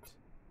want?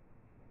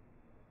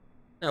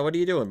 Now, what are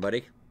you doing,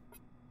 buddy?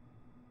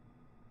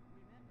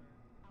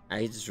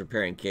 He's just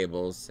repairing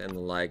cables and the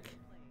like.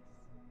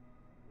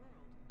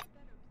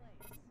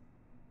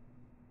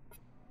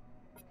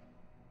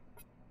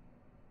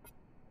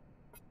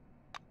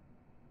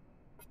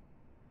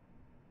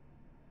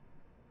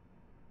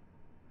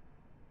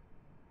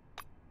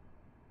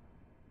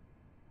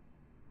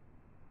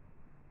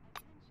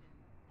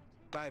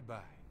 Bye-bye.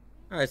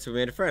 Alright, so we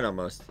made a friend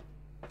almost.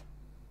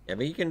 Yeah,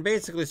 but you can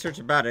basically search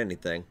about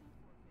anything.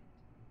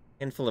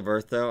 Handful of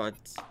earth, though.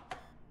 It's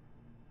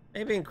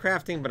maybe in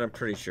crafting, but I'm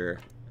pretty sure.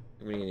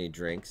 We need any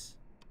drinks.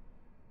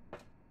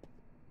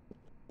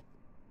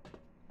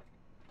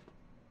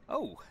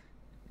 Oh,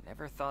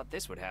 never thought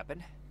this would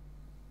happen.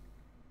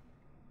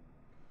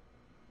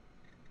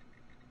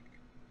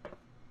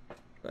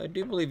 I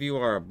do believe you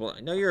are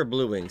a no, you're a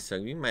blue wing, so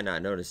you might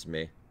not notice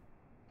me.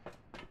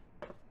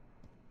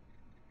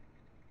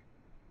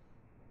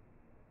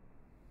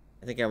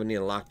 I think I would need a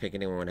lockpick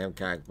anyway when I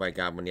haven't quite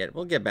got one yet.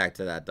 We'll get back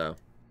to that, though.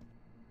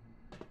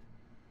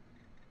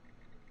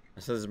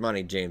 So this is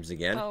Monty James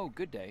again. Oh,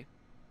 good day.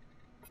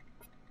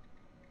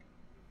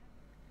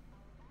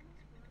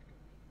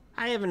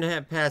 I haven't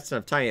had passed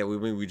enough time yet.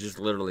 We just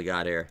literally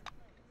got here.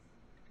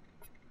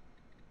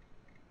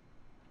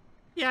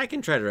 Yeah, I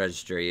can try to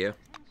register you.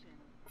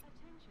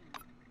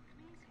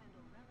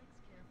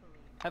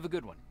 Have a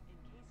good one.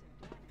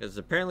 Because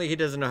apparently he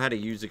doesn't know how to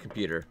use a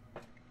computer.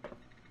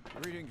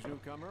 Greetings,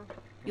 newcomer.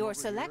 Your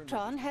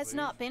Selectron has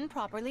not been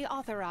properly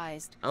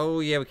authorized. Oh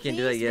yeah, we can't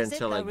do that Please yet visit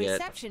until the I get...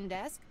 reception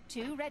desk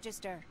to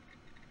register.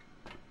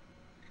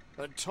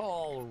 A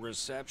tall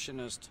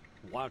receptionist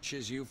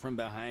watches you from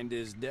behind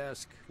his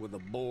desk with a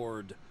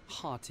bored,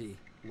 haughty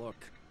look.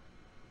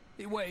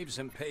 He waves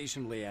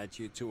impatiently at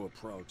you to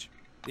approach.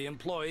 The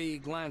employee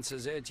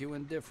glances at you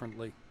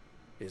indifferently.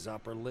 His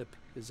upper lip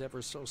is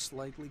ever so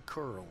slightly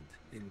curled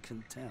in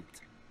contempt.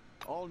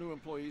 All new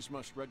employees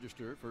must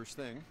register first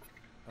thing.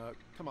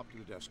 Come up to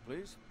the desk,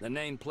 please. The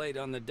nameplate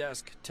on the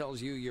desk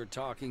tells you you're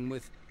talking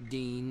with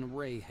Dean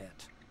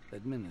Rayhet,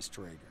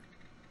 administrator.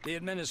 The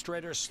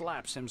administrator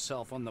slaps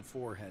himself on the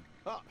forehead.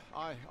 Ah,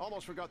 I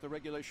almost forgot the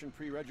regulation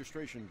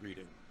pre-registration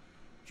greeting.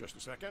 Just a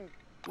second.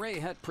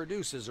 Rayhet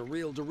produces a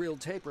reel-to-reel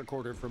tape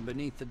recorder from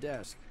beneath the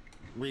desk,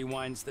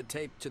 rewinds the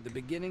tape to the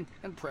beginning,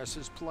 and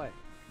presses play.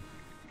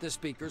 The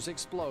speakers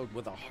explode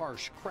with a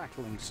harsh,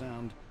 crackling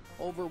sound,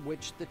 over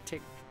which the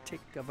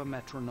tick-tick of a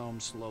metronome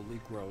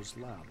slowly grows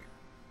louder.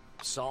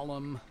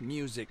 Solemn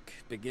music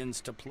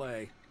begins to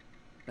play,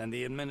 and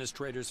the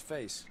administrator's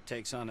face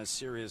takes on a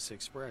serious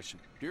expression.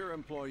 Dear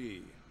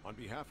employee, on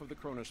behalf of the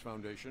Cronus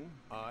Foundation,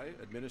 I,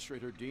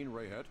 Administrator Dean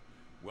Rayhet,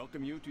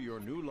 welcome you to your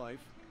new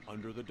life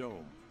under the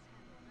dome.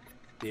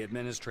 The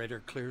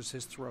administrator clears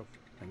his throat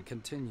and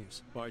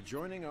continues. By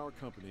joining our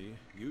company,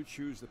 you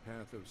choose the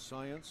path of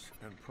science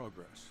and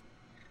progress.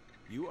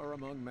 You are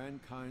among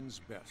mankind's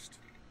best,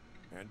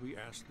 and we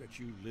ask that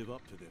you live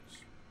up to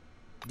this.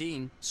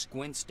 Dean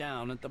squints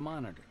down at the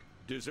monitor.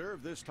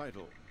 Deserve this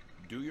title.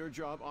 Do your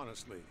job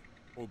honestly.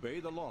 Obey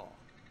the law.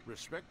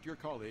 Respect your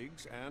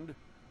colleagues and...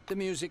 The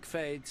music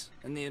fades,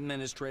 and the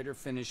administrator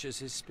finishes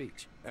his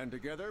speech. And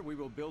together we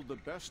will build the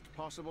best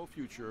possible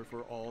future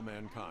for all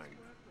mankind.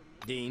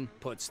 Dean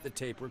puts the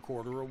tape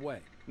recorder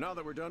away. Now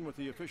that we're done with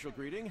the official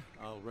greeting,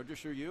 I'll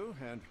register you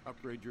and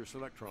upgrade your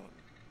Selectron.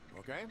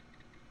 Okay?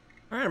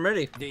 All right, I'm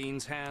ready.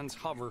 Dean's hands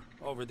hover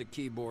over the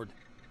keyboard.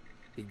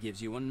 He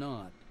gives you a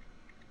nod.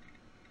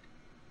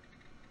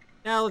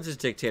 Now let's just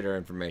dictate our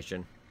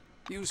information.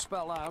 You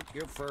spell out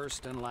your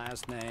first and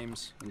last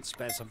names and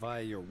specify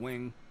your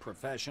wing,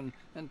 profession,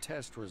 and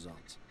test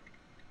results.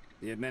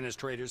 The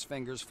administrator's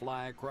fingers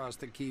fly across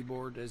the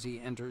keyboard as he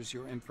enters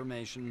your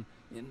information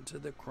into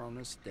the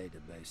Cronus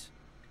database.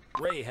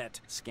 Rayhet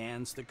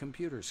scans the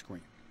computer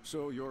screen.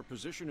 So your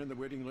position in the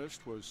waiting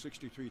list was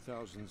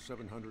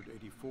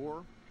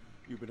 63,784.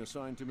 You've been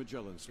assigned to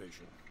Magellan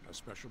Station. A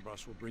special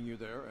bus will bring you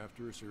there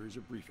after a series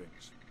of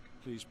briefings.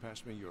 Please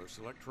pass me your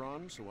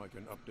Selectron so I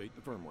can update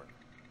the firmware.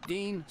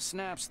 Dean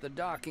snaps the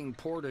docking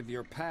port of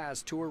your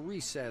pass to a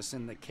recess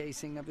in the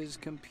casing of his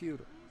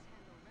computer.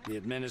 The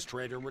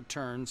administrator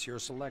returns your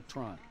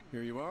Selectron.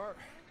 Here you are.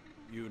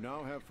 You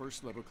now have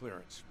first-level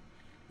clearance.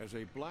 As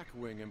a Black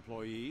Wing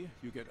employee,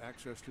 you get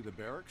access to the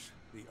barracks,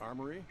 the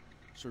armory,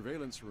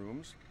 surveillance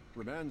rooms,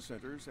 remand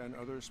centers, and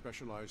other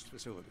specialized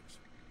facilities.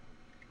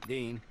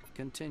 Dean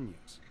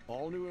continues.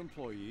 All new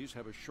employees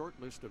have a short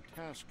list of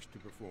tasks to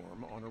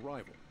perform on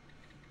arrival.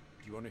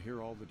 Do you want to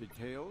hear all the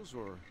details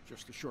or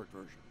just the short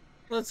version?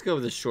 Let's go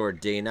with the short,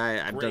 Dean.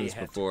 I've done this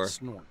Greyhead before.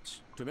 snorts.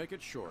 To make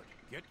it short,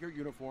 get your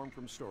uniform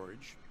from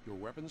storage, your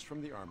weapons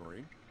from the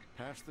armory,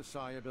 pass the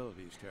Psi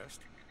abilities test,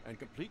 and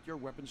complete your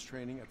weapons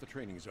training at the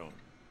training zone.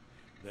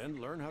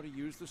 Then learn how to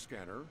use the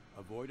scanner,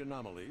 avoid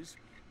anomalies,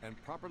 and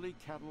properly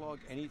catalog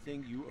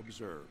anything you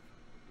observe.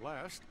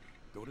 Last,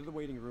 go to the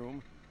waiting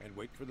room and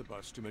wait for the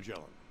bus to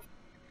Magellan.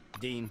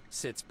 Dean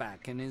sits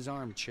back in his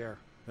armchair.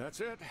 That's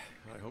it.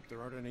 I hope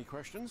there aren't any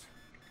questions.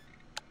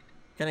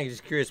 Kind of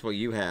just curious what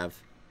you have.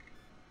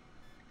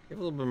 You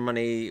have a little bit of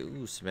money.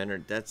 Ooh, some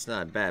energy. That's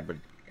not bad, but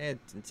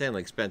it's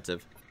insanely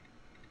expensive.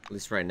 At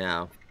least right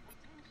now.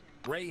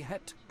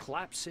 Greyhead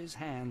claps his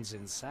hands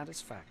in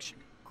satisfaction.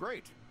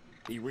 Great.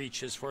 He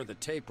reaches for the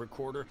tape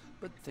recorder,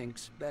 but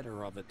thinks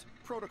better of it.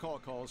 Protocol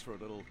calls for a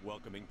little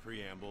welcoming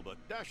preamble, but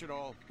dash it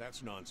all,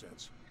 that's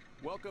nonsense.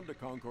 Welcome to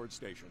Concord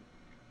Station.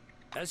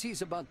 As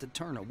he's about to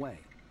turn away,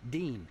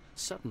 Dean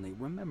suddenly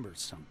remembers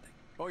something.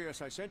 Oh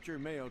yes, I sent your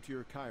mail to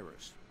your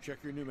Kairos. Check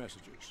your new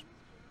messages.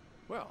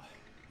 Well,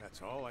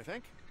 that's all, I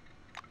think.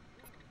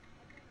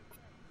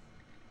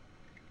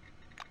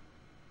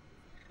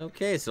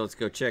 Okay, so let's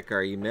go check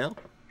our email.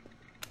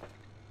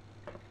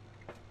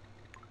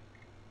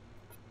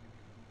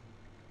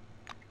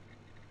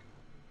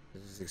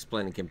 This is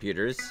explaining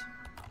computers.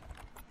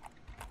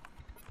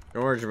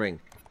 An orange ring.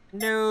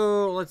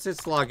 No, let's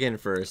just log in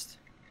first.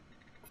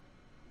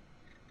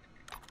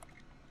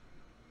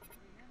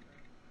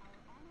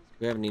 Do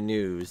we have any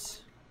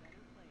news?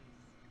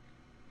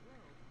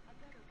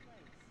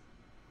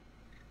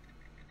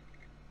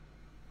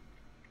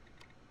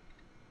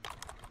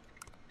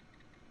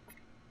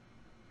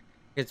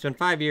 It's been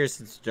 5 years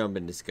since the dome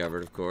been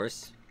discovered, of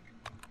course.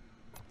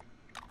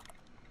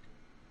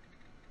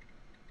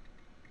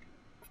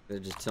 They're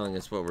just telling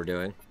us what we're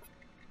doing.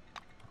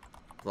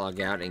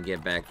 Log out and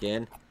get back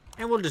in.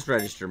 And we'll just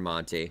register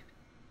Monty.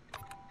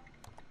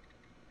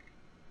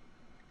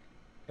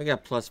 We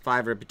got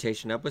 +5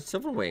 reputation up with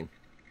Silverwing.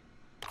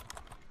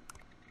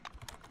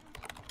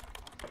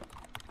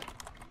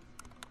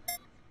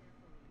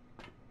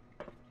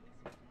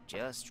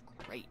 Just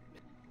great.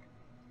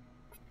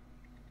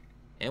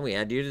 And we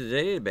add you to the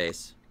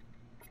database.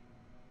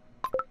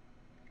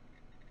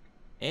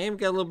 And we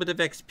got a little bit of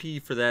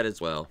XP for that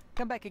as well.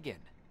 Come back again.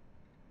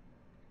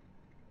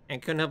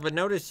 And couldn't help but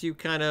notice you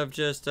kind of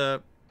just,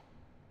 a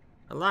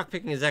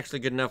lockpicking is actually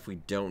good enough. We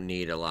don't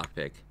need a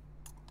lockpick.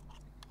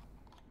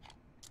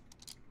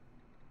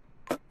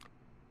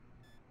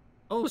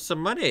 Oh, some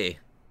money.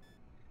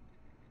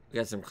 We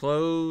got some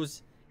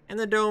clothes. And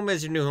the dome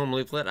is your new home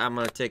leaflet. I'm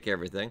going to take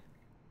everything.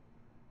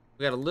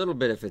 We got a little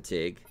bit of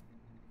fatigue.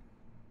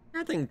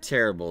 Nothing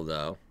terrible,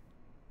 though.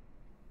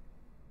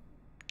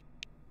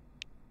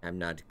 I'm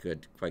not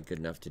quite good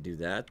enough to do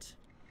that.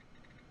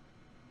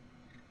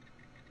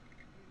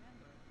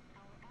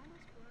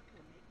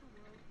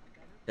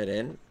 Head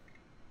in.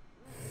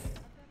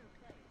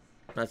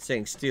 Not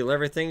saying steal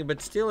everything,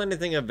 but steal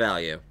anything of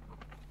value.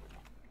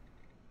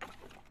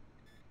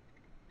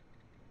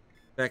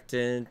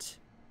 Expectant.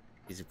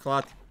 Piece of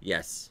cloth.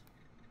 Yes.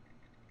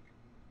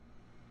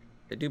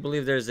 I do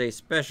believe there's a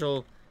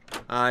special...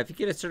 if you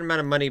get a certain amount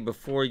of money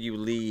before you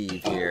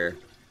leave here.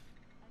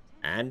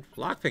 And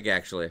lockpick,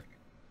 actually.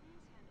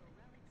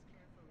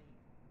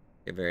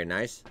 Okay, very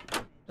nice.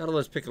 That'll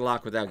let us pick a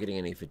lock without getting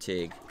any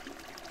fatigue.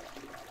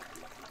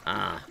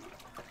 Ah.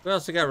 We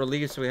also got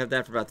relief, so we have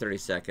that for about 30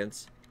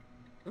 seconds.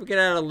 We get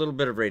out a little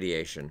bit of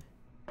radiation.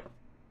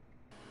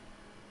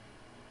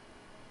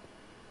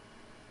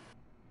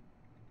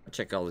 I'll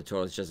check all the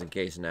toilets just in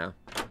case now.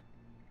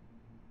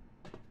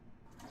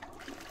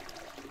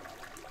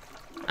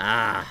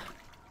 Ah.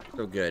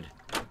 So good.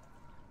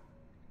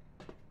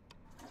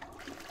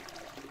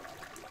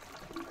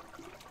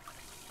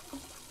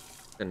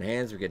 In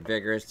hands, we get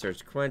vigorous,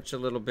 starts quench a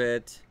little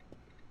bit.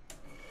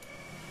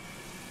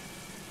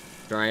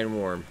 Dry and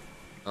warm.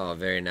 Oh,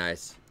 very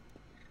nice.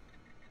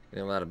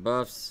 Getting a lot of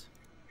buffs.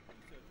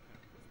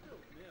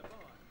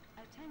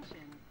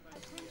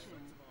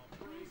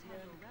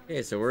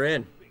 Okay, so we're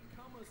in.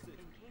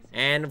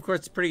 And of course,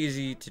 it's a pretty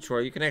easy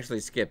tutorial. You can actually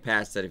skip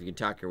past that if you can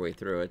talk your way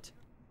through it.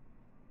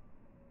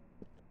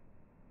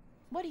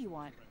 What do you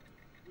want?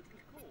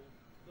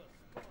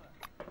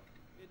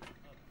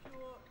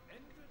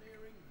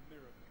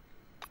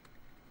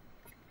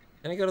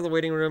 Can I go to the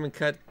waiting room and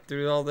cut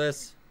through all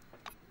this?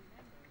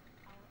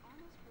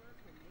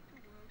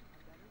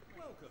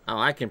 Oh,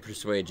 I can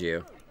persuade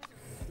you.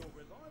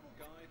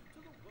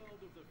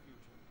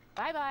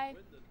 Bye-bye.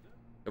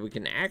 We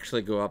can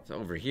actually go up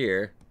over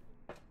here.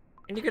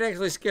 And you could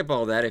actually skip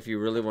all that if you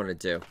really wanted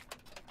to.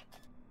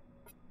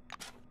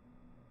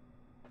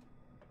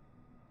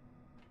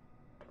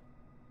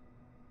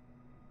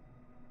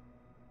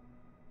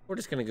 We're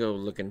just gonna go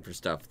looking for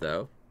stuff,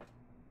 though.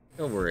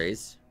 No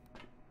worries.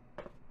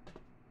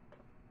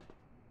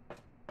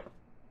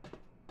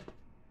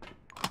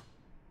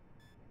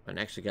 And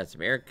actually got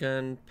some air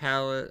gun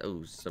pallet.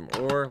 Oh, some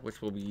ore,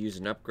 which we'll be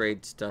using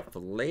upgrade stuff for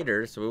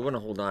later. So we want to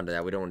hold on to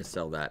that. We don't want to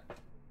sell that.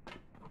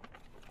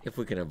 If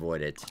we can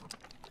avoid it.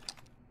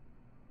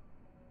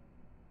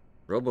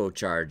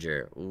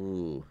 Robocharger.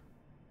 Ooh.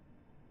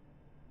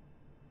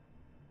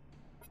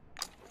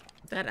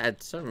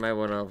 That something might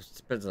want to,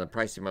 depends on the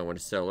price, you might want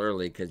to sell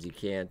early because you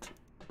can't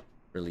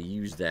really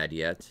use that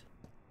yet.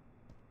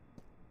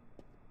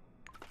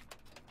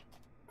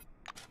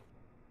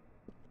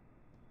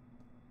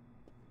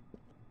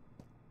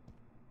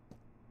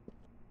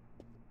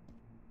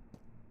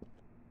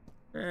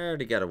 I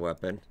already got a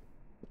weapon.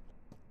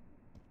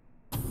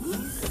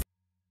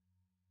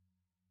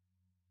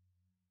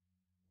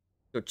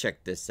 Go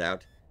check this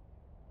out.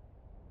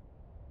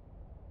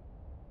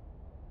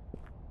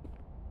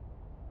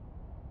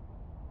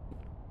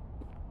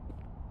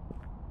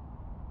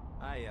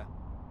 Hiya.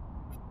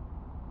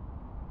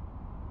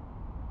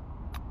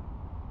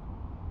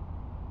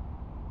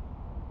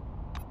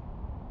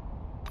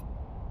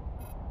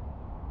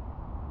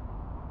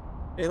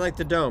 Hey, like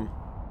the dome.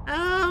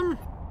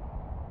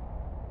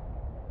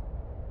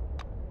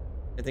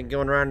 Anything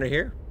going around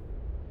here?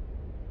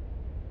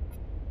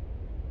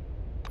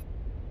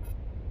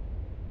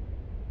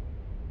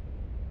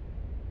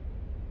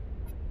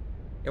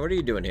 Yeah, what are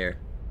you doing here?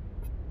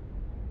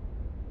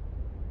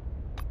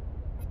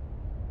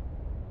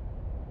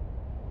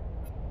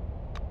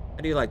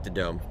 How do you like the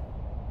dome?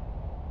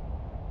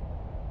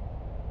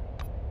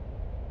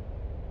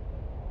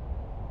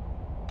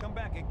 Come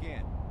back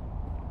again.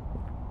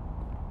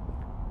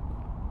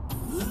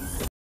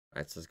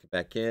 Alright, so let's get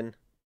back in.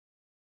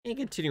 And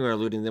continue our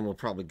looting, then we'll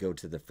probably go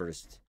to the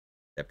first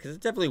step, because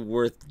it's definitely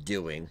worth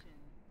doing.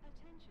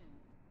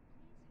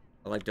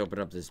 I like to open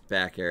up this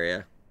back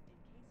area.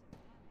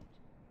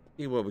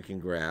 See what we can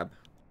grab.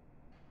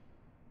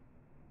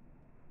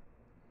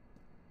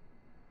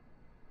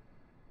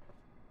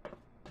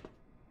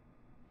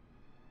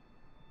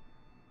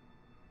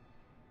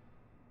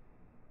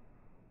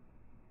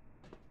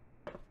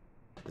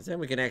 Because then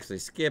we can actually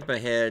skip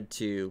ahead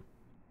to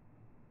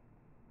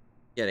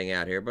getting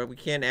out here, but we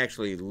can't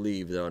actually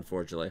leave though,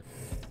 unfortunately.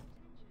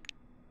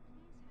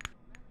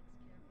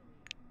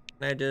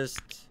 I'm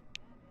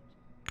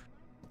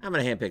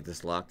gonna handpick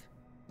this lock.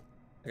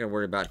 I'm not gonna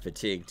worry about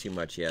fatigue too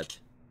much yet.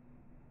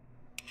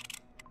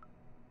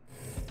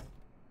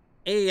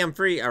 Hey, I'm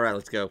free. Alright,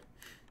 let's go.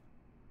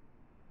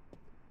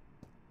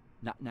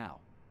 Not now.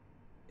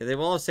 Yeah, they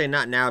will all say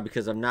not now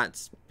because I'm not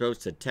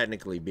supposed to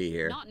technically be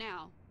here. Not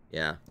now.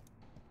 Yeah.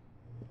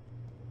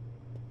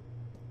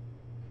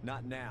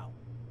 Not now.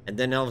 And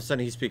then all of a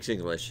sudden he speaks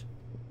English.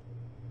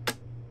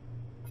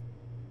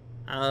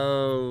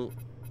 Oh.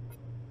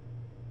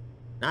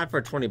 Not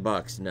for 20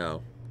 bucks,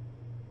 no.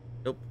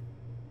 Nope.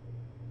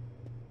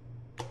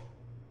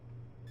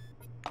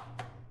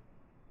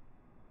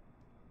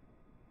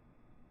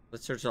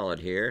 Let's search all it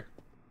here.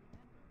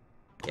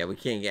 Yeah, we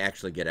can't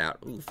actually get out.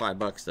 Ooh,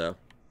 $5 though.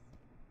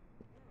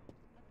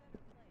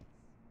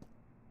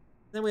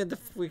 Then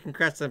we can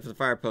crash them for the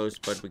fire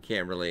post, but we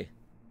can't really.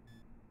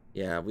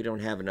 Yeah, we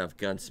don't have enough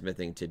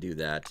gunsmithing to do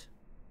that.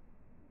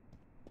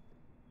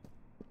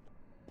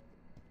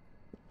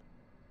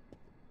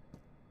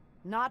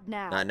 Not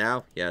now. Not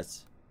now?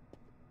 Yes.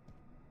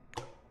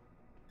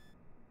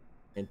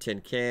 And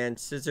tin can,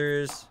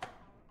 scissors.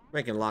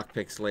 Making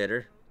lockpicks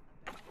later.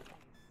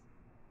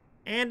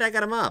 And I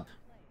got him up.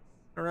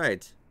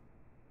 Alright.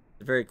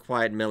 A very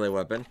quiet melee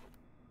weapon.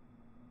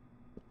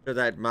 Sure,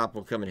 that mop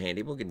will come in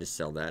handy. We can just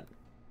sell that.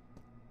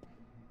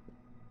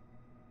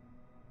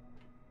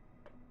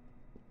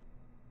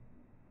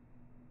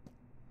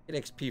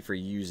 Get XP for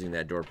using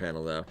that door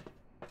panel, though.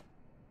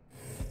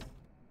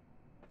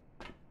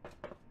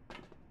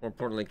 More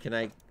importantly,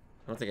 I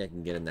don't think I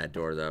can get in that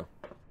door, though.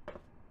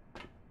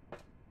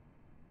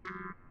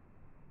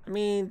 I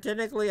mean,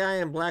 technically I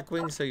am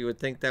Blackwing, so you would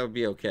think that would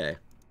be okay.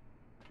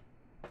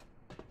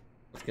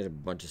 Let's get a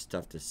bunch of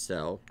stuff to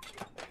sell.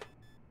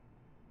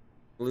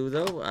 Blue,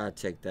 though, I'll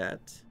take that.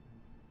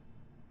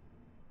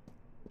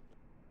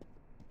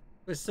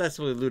 We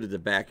successfully looted the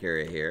back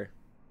area here.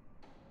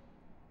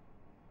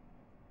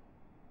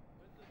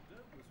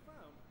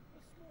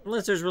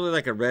 Unless there's really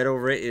like a red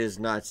over it, it is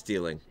not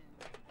stealing.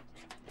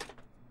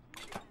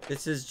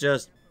 This is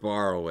just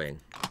borrowing.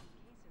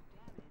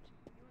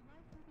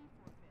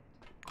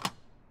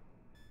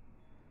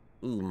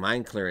 Ooh,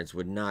 mine clearance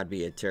would not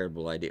be a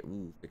terrible idea.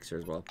 Ooh, fixer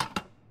as well.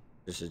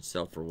 This should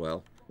sell for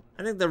well.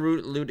 I think the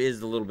loot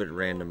is a little bit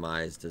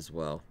randomized as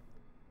well.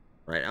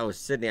 Right, oh,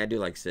 Sydney. I do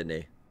like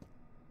Sydney.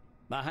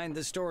 Behind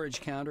the storage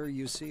counter,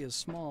 you see a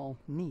small,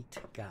 neat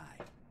guy.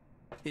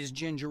 His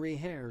gingery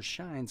hair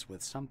shines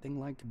with something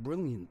like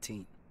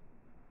brilliantine.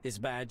 His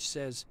badge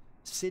says,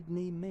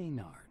 Sidney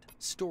Maynard,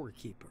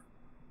 storekeeper.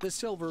 The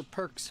silver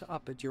perks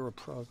up at your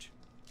approach.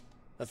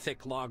 A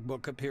thick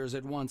logbook appears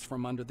at once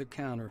from under the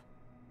counter.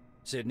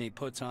 Sidney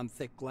puts on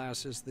thick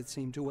glasses that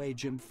seem to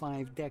age him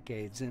 5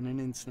 decades in an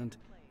instant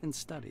and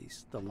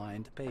studies the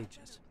lined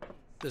pages.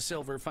 The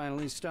silver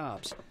finally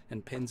stops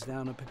and pins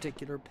down a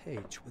particular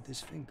page with his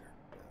finger.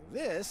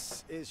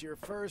 This is your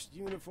first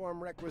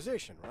uniform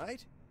requisition,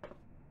 right?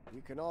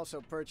 You can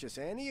also purchase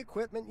any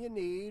equipment you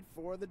need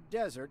for the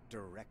desert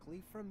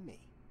directly from me.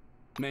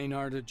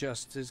 Maynard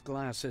adjusts his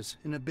glasses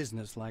in a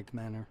businesslike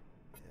manner.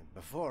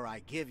 Before I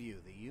give you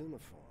the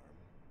uniform,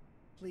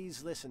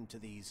 please listen to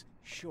these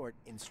short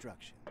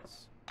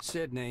instructions.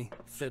 Sidney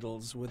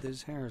fiddles with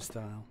his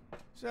hairstyle.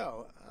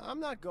 So, I'm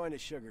not going to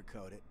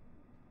sugarcoat it.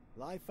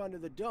 Life under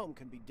the dome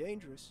can be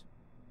dangerous.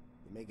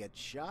 You may get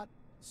shot,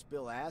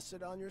 spill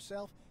acid on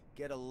yourself,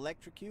 get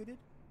electrocuted,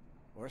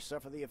 or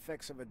suffer the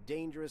effects of a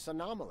dangerous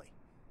anomaly.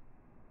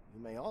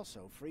 You may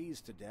also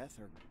freeze to death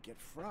or get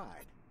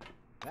fried.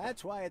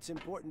 That's why it's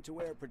important to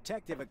wear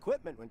protective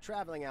equipment when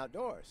traveling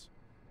outdoors.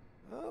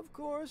 Of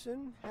course,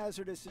 in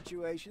hazardous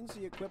situations,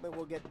 the equipment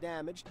will get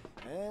damaged,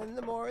 and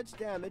the more it's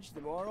damaged,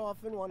 the more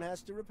often one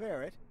has to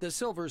repair it. The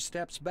Silver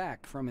steps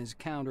back from his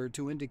counter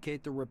to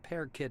indicate the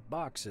repair kit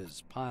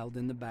boxes piled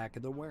in the back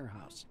of the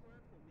warehouse.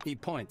 He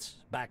points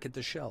back at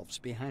the shelves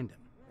behind him.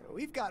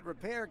 We've got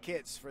repair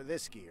kits for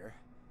this gear.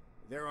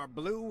 There are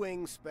Blue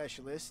Wing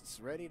specialists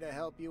ready to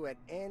help you at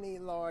any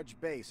large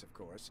base, of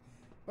course,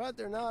 but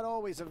they're not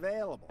always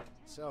available,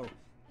 so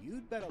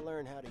you'd better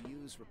learn how to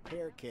use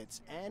repair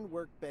kits and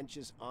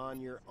workbenches on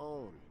your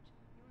own.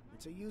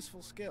 It's a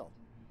useful skill.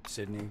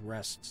 Sidney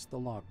rests the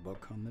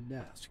logbook on the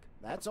desk.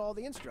 That's all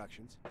the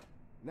instructions.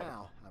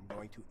 Now, I'm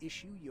going to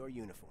issue your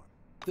uniform.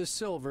 The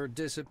Silver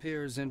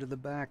disappears into the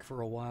back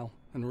for a while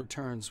and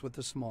returns with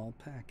a small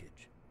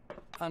package.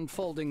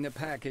 Unfolding the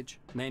package,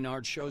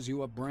 Maynard shows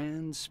you a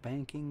brand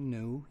spanking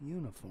new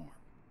uniform.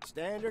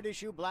 Standard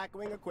issue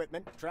Blackwing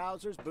equipment,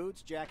 trousers,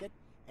 boots, jacket.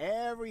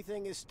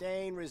 Everything is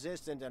stain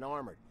resistant and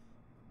armored.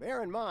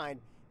 Bear in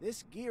mind,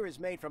 this gear is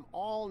made from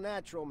all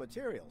natural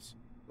materials.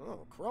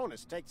 Oh,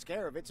 Cronus takes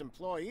care of its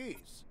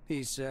employees.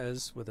 He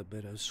says with a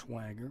bit of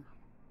swagger.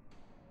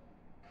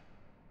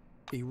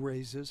 He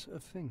raises a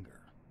finger.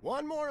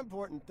 One more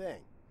important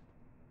thing.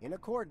 In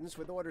accordance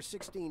with Order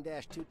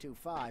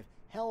 16-225,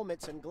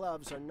 helmets and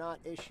gloves are not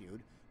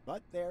issued,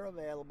 but they're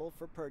available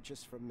for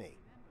purchase from me.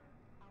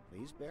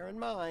 Please bear in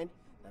mind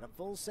that a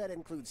full set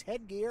includes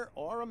headgear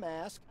or a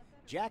mask,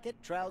 jacket,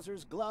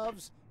 trousers,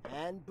 gloves,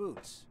 and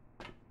boots.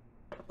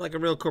 Like a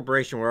real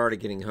corporation, we're already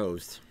getting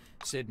hosed.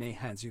 Sidney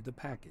hands you the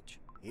package.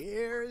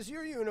 Here's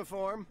your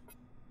uniform.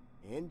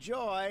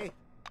 Enjoy.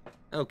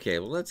 Okay,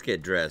 well, let's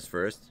get dressed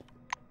first.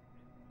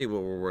 See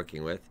what we're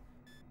working with.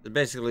 So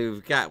basically,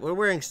 we're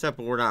wearing stuff,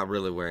 but we're not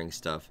really wearing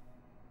stuff.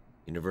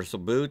 Universal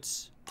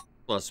boots,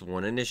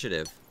 +1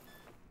 initiative.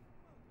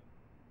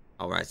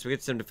 Alright, so we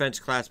get some defense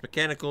class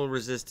mechanical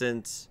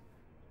resistance,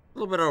 a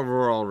little bit of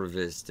overall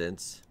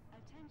resistance.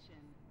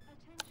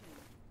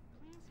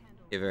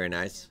 Okay, very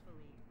nice.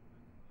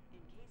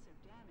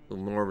 A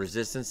little more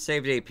resistance,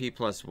 saved AP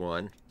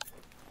 +1.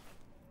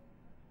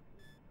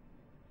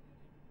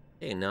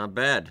 Hey, not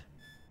bad.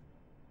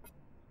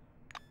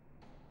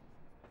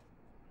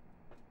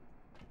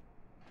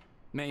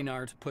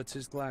 Maynard puts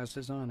his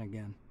glasses on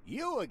again.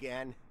 You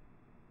again?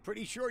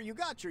 Pretty sure you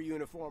got your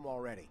uniform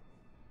already.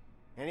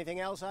 Anything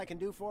else I can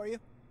do for you?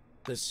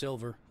 The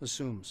Silver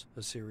assumes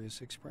a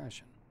serious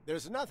expression.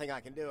 There's nothing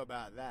I can do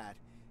about that.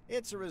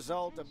 It's a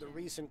result of the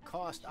recent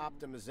cost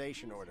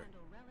optimization order.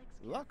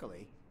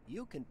 Luckily,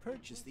 you can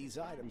purchase these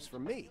items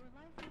from me.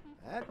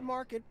 At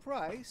market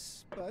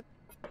price, but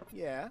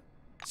yeah.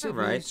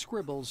 Sidney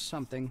scribbles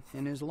something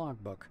in his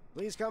logbook.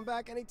 Please come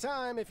back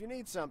anytime if you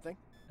need something.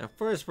 Now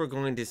first we're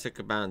going to stick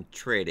about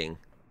trading.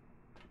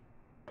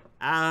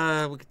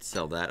 We could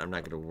sell that. I'm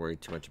not going to worry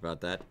too much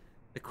about that.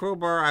 The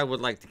crowbar, I would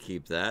like to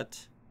keep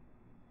that.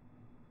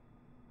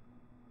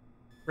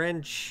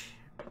 Wrench.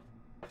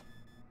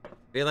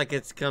 Feel like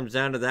it comes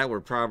down to that,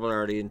 we're probably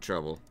already in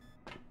trouble.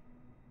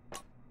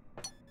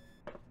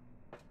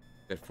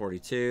 Got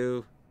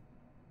 42.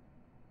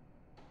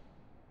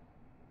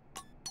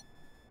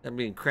 I'm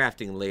being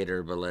crafting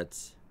later, but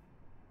let's.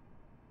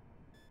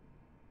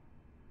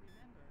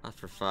 Not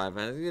for 5.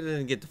 I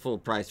didn't get the full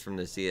price from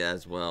this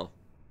as well.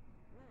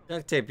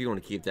 Duct tape, you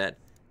want to keep that.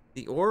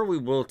 The ore we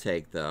will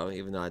take, though,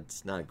 even though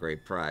it's not a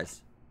great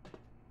price.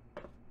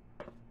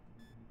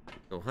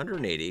 So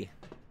 180.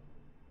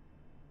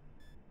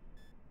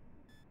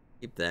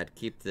 Keep that.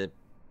 Keep those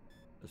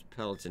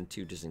pellets in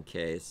 2 just in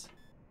case.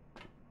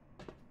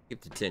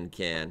 Keep the tin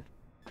can.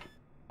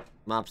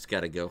 Mop's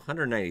got to go.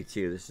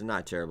 192. This is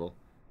not terrible.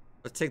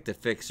 Let's take the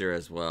fixer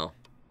as well.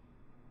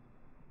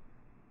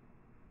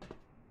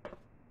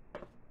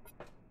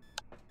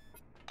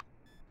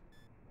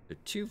 So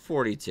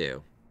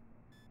 242.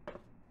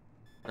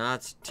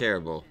 Not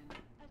terrible.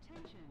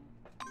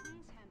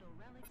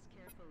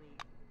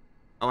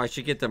 Oh, I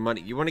should get the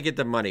money. You want to get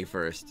the money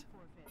first.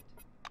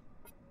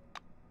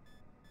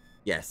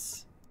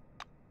 Yes.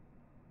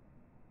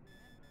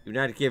 Do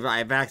not give.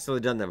 I've actually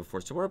done that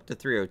before, so we're up to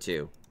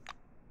 302.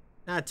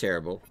 Not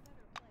terrible.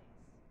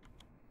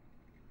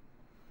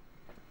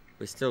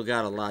 We still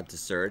got a lot to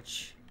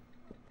search.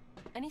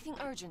 Anything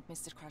urgent,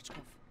 Mr.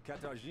 Krachkov?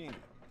 Katarzyna,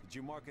 did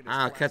you mark it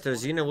as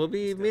Katarzyna, we'll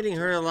be meeting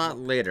her a lot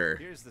later.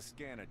 Here's the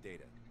scanner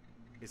data.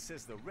 It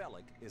says the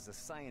relic is a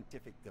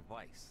scientific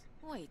device.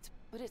 Wait,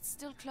 but it's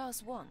still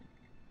Class 1.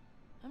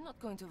 I'm not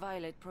going to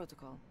violate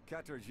protocol.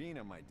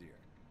 Katarzyna, my dear,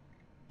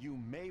 you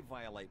may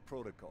violate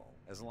protocol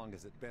as long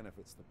as it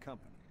benefits the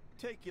company.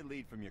 Take your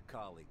lead from your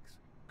colleagues.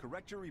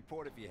 Correct your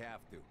report if you have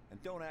to,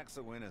 and don't act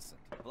so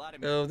innocent.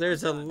 So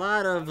there's a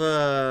lot of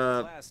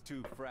Class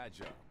 2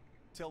 fragile.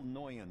 Tell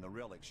Noyan the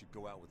relic should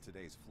go out with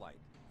today's flight.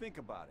 Think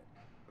about it.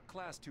 A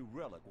Class 2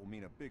 relic will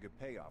mean a bigger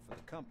payoff for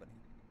the company.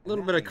 a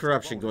little bit of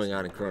corruption going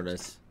on in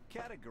Cronus.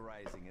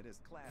 Categorizing it as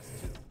Class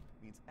 2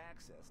 means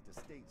access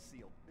to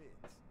state-sealed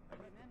bids.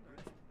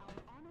 Remember, our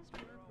honest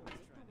work will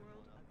make the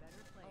world a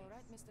better place. All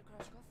right, Mr.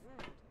 Krashkov.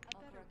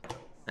 I'll correct this.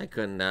 I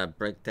couldn't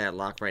break that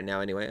lock right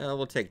now anyway. Oh,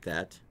 we'll take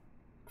that.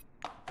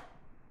 Carl,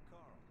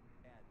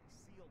 add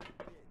sealed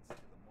bids to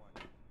the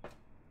market.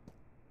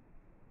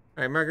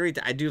 All right,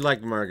 Margarita. I do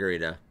like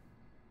Margarita.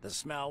 The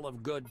smell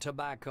of good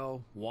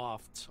tobacco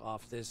wafts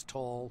off this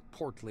tall,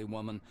 portly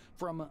woman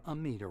from a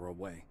meter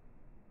away.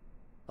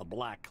 A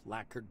black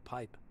lacquered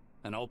pipe,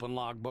 an open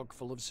logbook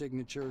full of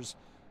signatures,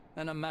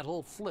 and a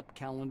metal flip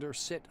calendar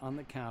sit on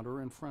the counter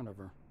in front of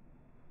her.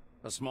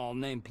 A small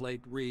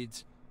nameplate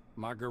reads,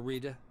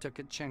 Margarita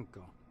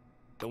Tkachenko.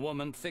 The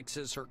woman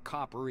fixes her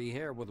coppery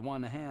hair with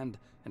one hand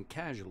and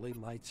casually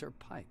lights her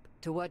pipe.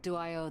 To what do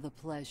I owe the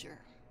pleasure?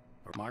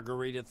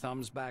 Margarita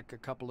thumbs back a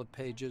couple of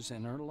pages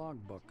in her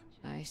logbook.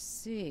 I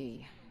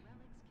see.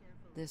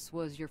 This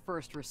was your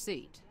first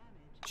receipt.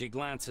 She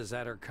glances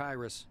at her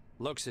Kairos,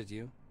 looks at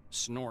you,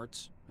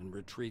 snorts, and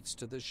retreats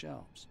to the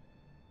shelves.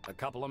 A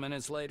couple of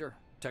minutes later,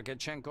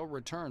 Tkachenko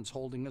returns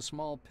holding a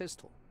small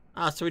pistol.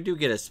 Ah, so we do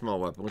get a small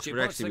weapon, which She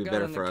would puts actually the be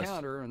better gun for on the us.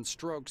 counter and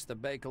strokes the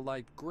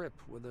Bakelite grip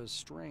with a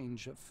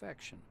strange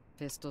affection.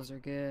 Pistols are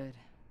good.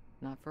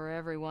 Not for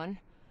everyone.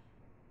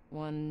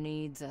 One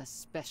needs a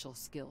special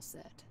skill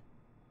set.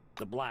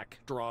 The black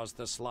draws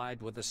the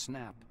slide with a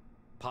snap,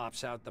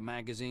 pops out the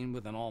magazine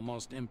with an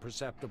almost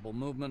imperceptible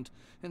movement,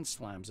 and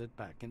slams it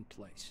back in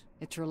place.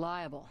 It's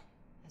reliable.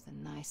 Has a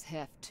nice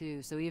heft,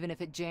 too, so even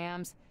if it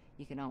jams,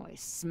 you can always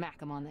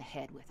smack him on the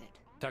head with it.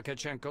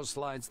 Tkachenko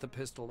slides the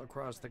pistol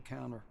across the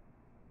counter.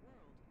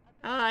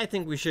 I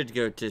think we should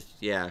go to,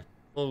 yeah,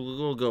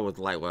 we'll go with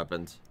light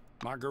weapons.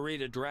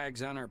 Margarita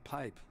drags on her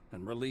pipe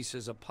and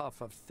releases a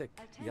puff of thick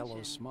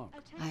yellow smoke.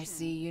 I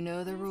see you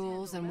know the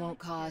rules and won't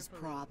cause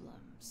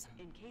problems.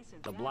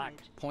 The black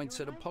points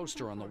at a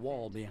poster on the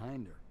wall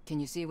behind her. Can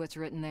you see what's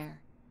written there?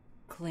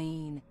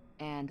 Clean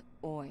and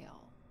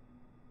oil.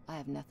 I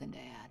have nothing to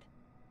add.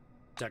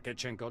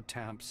 Tkachenko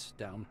tamps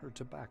down her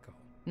tobacco.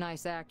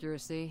 Nice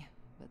accuracy,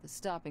 but the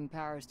stopping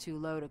power is too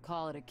low to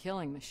call it a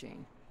killing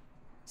machine.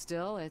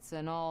 Still, it's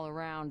an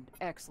all-around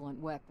excellent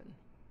weapon.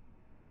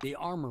 The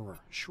armorer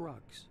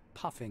shrugs,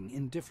 puffing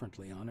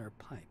indifferently on her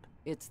pipe.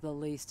 It's the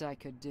least I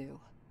could do.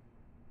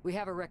 We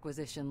have a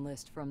requisition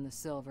list from the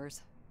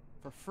Silvers.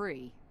 For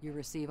free, you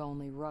receive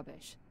only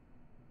rubbish.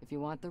 If you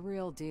want the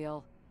real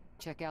deal,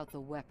 check out the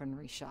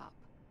weaponry shop.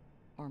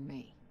 Or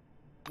me.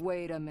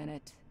 Wait a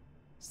minute.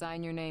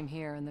 Sign your name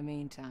here in the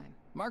meantime.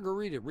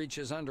 Margarita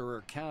reaches under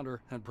her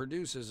counter and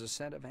produces a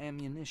set of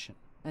ammunition.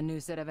 A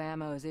new set of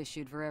ammo is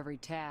issued for every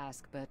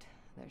task, but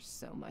there's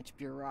so much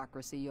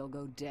bureaucracy you'll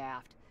go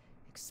daft.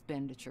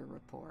 Expenditure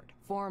report.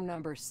 Form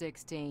number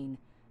 16.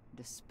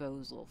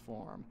 Disposal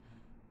form.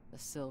 The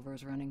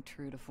Silver's running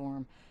true to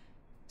form.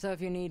 So if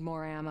you need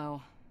more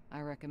ammo, I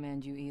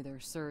recommend you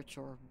either search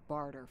or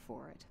barter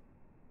for it.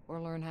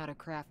 Or learn how to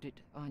craft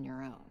it on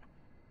your own.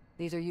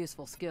 These are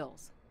useful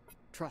skills.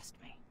 Trust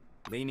me.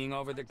 Leaning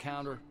over the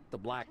counter, the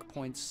black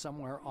points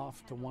somewhere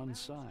off to one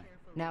side.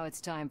 Now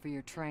it's time for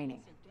your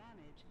training.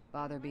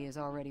 Fatherby is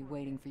already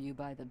waiting for you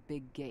by the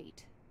big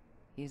gate.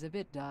 He's a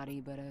bit dotty,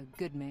 but a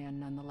good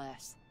man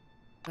nonetheless.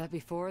 But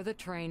before the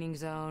training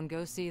zone,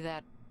 go see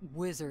that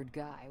wizard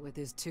guy with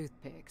his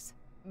toothpicks.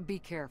 Be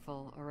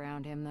careful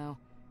around him, though.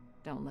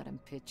 Don't let him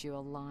pitch you a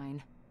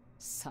line.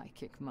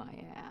 Psychic my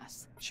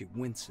ass. She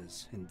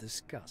winces in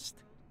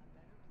disgust.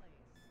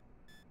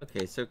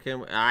 Okay, so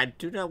I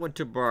do not want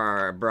to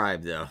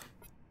bribe, though.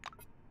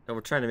 And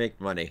we're trying to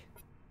make money.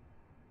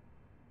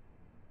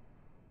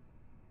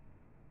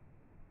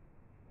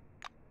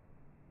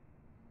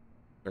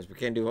 Of course, we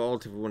can't do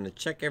alt if we want to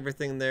check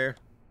everything there.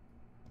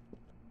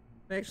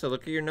 Actually,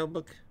 look at your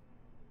notebook.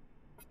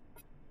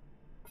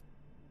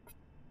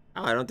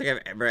 Oh, I don't think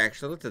I've ever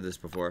actually looked at this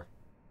before.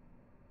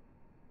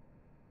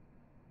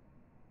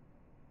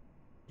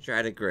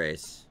 Try to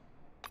grace.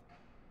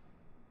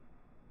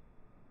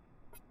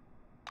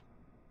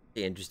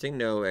 Interesting.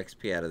 No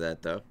XP out of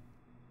that, though.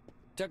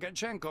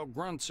 Tkachenko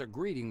grunts a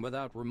greeting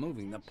without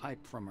removing the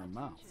pipe from her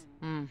mouth.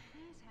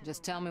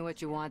 Just tell me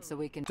what you want so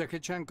we can...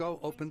 Tkachenko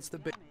opens the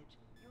big...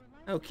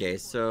 Okay,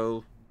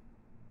 so...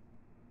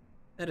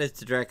 that is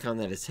the Dracon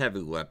that is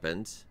heavy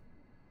weapons.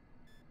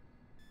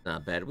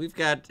 Not bad. We've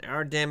got...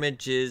 our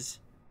damage is...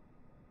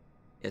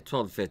 yeah,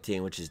 12 to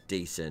 15, which is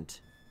decent.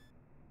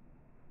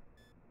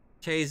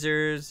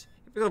 Tasers...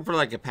 if we go for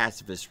like a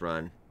pacifist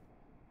run.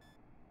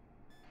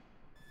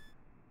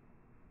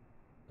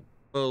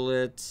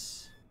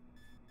 Bullets...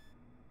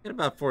 get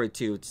about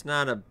 42. It's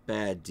not a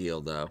bad deal,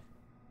 though.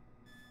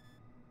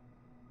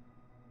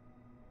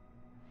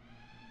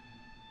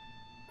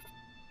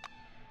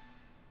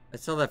 I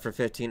sell that for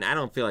 15. I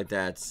don't feel like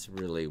that's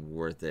really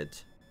worth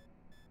it.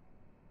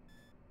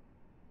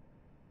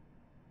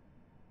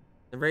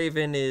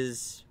 Raven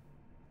is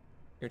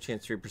your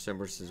chance 3%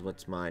 versus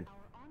what's mine.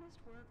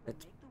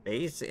 That's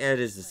base. Yeah, it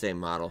is the same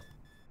model.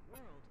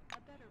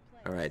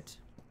 All right.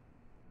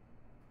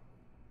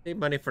 Save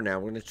money for now.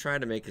 We're gonna try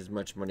to make as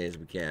much money as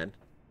we can.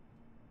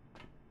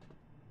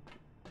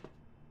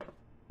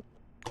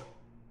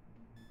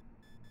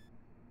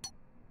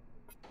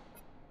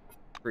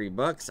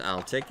 $3,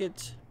 I'll take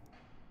it.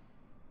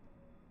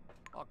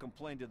 I'll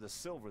complain to the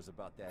Silvers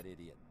about that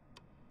idiot.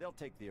 They'll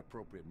take the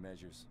appropriate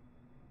measures.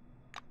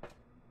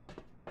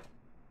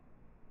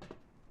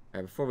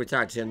 Alright, before we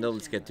talk to him, though,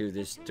 let's get through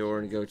this door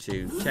and go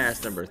to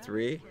task number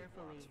 3. In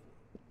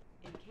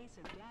case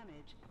of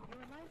damage,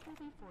 your life will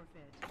be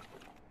forfeit.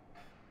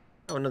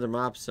 Oh, another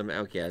mop.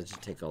 Okay, I'll just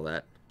take all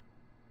that.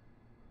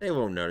 They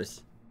won't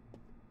notice.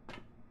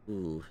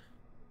 Ooh,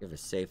 you have a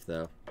safe,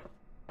 though.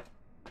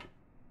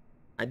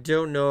 I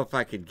don't know if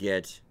I could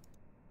get...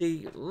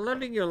 See,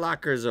 loading your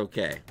locker is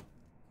okay.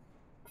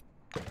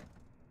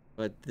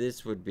 But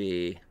this would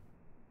be...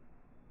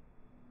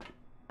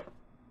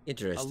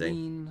 interesting. A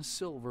lean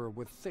Silver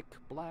with thick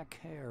black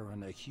hair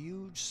and a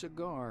huge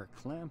cigar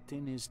clamped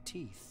in his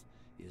teeth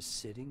is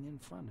sitting in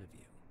front of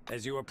you.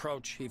 As you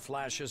approach, he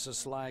flashes a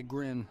sly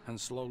grin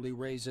and slowly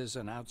raises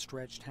an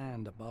outstretched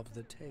hand above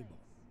the table.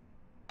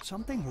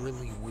 Something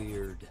really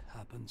weird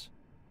happens.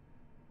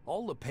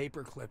 All the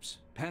paper clips,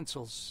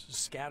 pencils,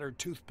 scattered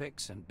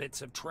toothpicks, and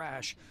bits of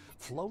trash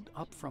float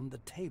up from the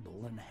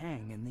table and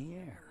hang in the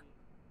air.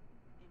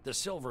 The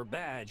silver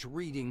badge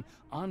reading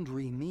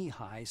Andre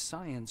Mihai,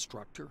 Science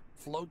Instructor,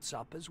 floats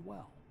up as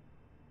well.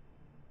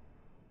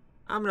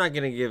 I'm not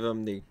going to give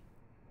him the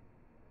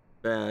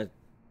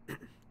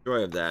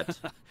joy of that.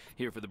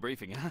 Here for the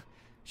briefing, huh?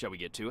 Shall we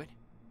get to it?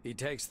 He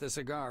takes the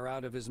cigar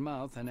out of his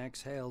mouth and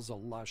exhales a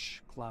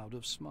lush cloud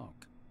of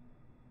smoke.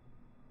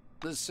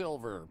 The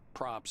Silver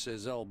props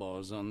his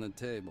elbows on the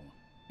table.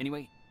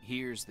 Anyway,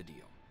 here's the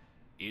deal.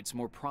 It's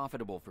more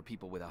profitable for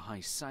people with a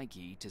high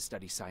psyche to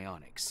study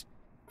psionics.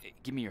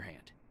 Give me your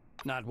hand.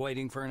 Not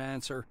waiting for an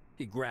answer,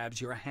 he grabs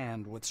your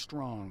hand with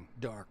strong,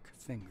 dark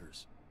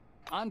fingers.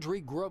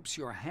 Andre gropes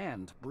your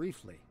hand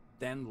briefly,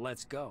 then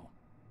lets go,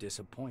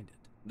 disappointed.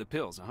 The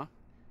pills, huh?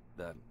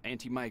 The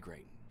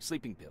anti-migraine,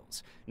 sleeping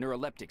pills,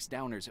 neuroleptics,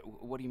 downers.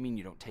 What do you mean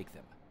you don't take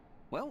them?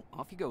 Well,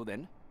 off you go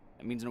then.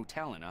 That means no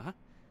talent, huh?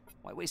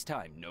 Why waste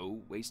time?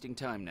 No wasting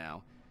time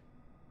now.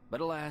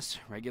 But alas,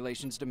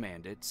 regulations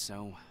demand it,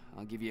 so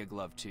I'll give you a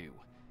glove too.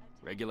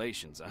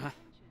 Regulations, huh?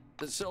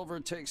 The Silver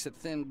takes a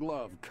thin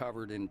glove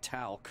covered in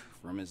talc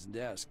from his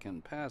desk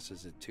and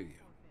passes it to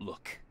you.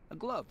 Look, a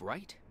glove,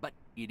 right? But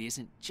it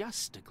isn't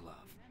just a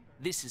glove.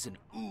 This is an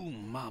ooh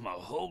mama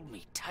hold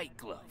me tight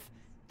glove.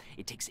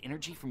 It takes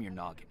energy from your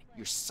noggin,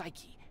 your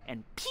psyche,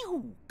 and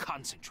pew,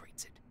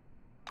 concentrates it.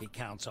 He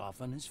counts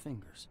off on his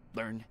fingers.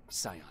 Learn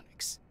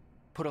psionics.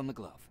 Put on the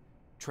glove.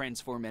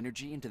 Transform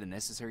energy into the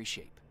necessary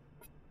shape.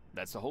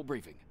 That's the whole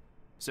briefing.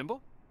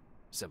 Simple?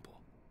 Simple.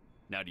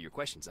 Now to your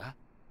questions, huh?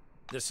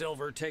 The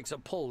Silver takes a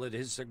pull at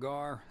his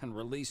cigar and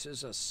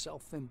releases a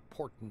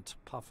self-important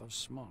puff of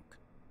smoke.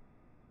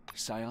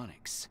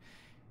 Psionics.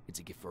 It's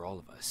a gift for all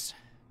of us.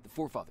 The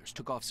forefathers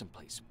took off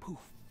someplace. Poof,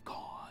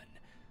 gone.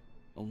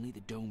 Only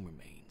the dome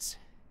remains.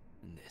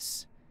 And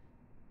this.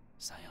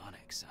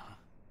 Psionics, huh?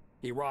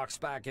 He rocks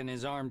back in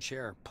his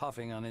armchair,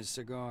 puffing on his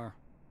cigar.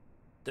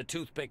 The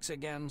toothpicks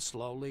again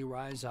slowly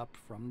rise up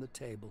from the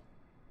table.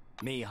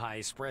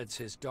 Mihai spreads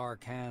his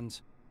dark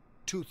hands.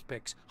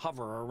 Toothpicks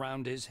hover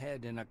around his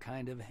head in a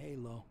kind of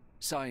halo.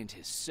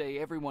 Scientists say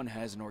everyone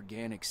has an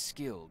organic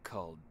skill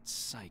called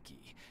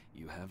psyche.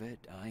 You have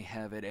it, I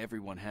have it,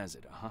 everyone has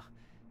it, huh?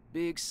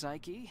 Big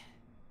psyche,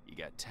 you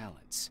got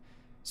talents.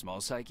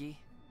 Small psyche,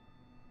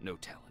 no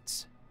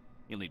talents.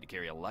 You'll need to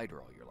carry a lighter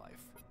all your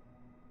life.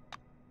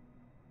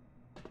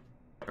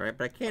 Alright,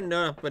 but I can't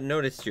help but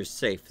notice you're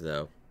safe,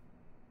 though.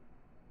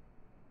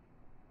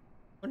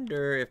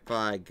 Wonder if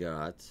I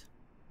got...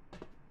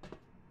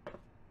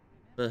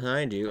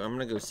 behind you. I'm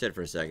gonna go sit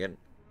for a second.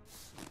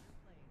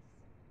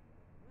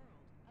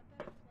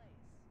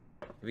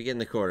 Maybe get in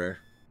the corner.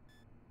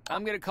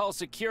 I'm gonna call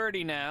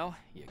security now,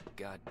 you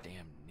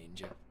goddamn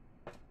ninja.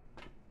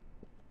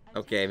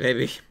 Okay,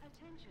 maybe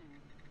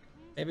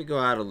go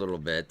out a little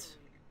bit.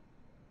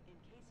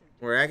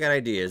 Where I got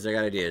ideas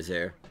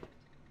here.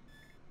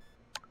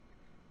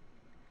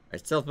 I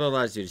stealth mode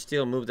allows you to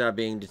steal and move without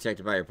being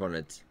detected by your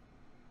opponents.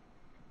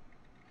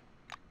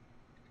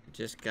 You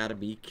just gotta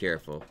be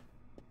careful.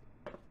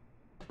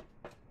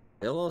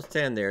 They'll all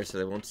stand there so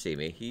they won't see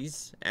me.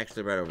 He's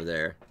actually right over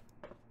there.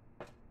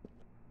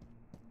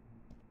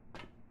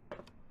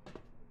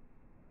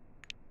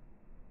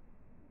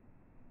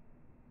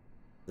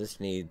 This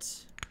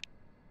needs...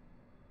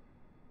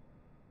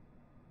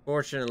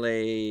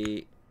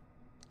 Fortunately...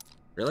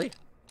 Really?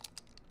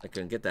 I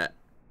couldn't get that.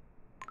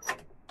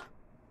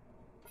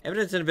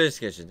 Evidence and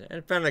investigation.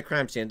 And found a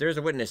crime scene. There's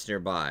a witness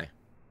nearby.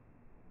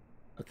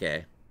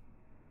 Okay.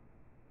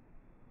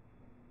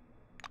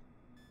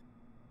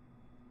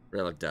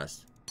 Relic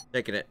dust.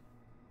 Taking it.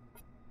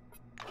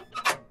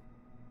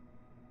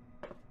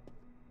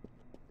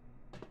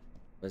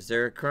 Was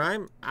there a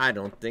crime? I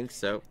don't think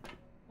so.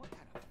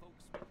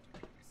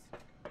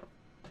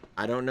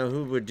 I don't know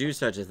who would do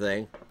such a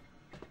thing.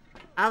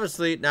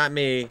 Obviously, not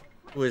me,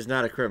 who is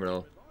not a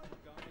criminal.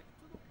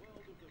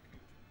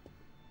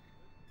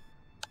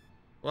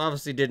 Well,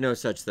 obviously did no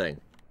such thing.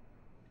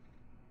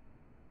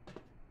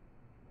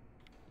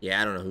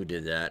 Yeah, I don't know who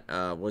did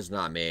that. Was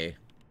not me.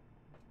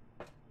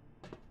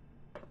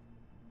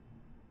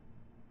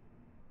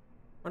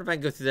 What if I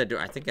can go through that door?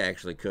 I think I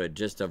actually could,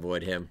 just to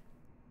avoid him.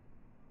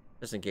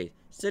 Just in case.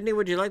 Sydney,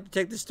 would you like to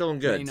take the stolen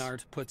goods?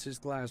 Maynard puts his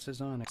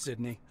glasses on.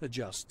 Sydney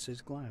adjusts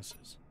his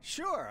glasses.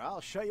 Sure,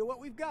 I'll show you what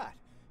we've got.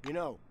 You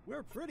know,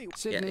 we're pretty...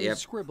 Sydney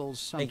scribbles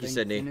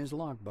something in his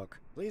logbook.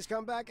 Please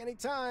come back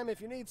anytime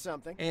if you need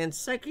something. And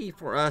Psyche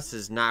for us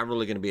is not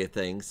really going to be a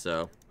thing,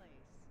 so...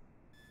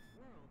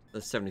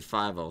 The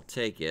 75, I'll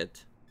take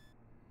it.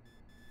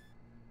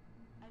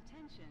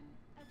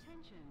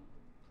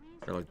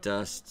 Relic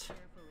dust.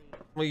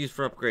 We'll use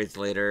for upgrades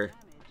later.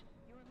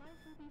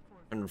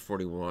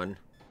 141.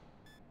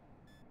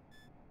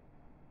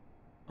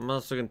 I'm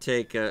also going to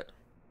take the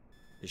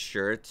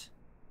shirt.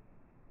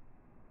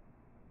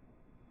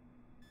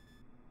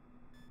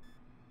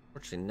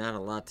 Fortunately, not a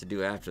lot to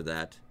do after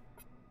that.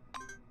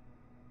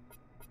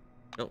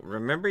 No,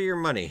 remember your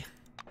money.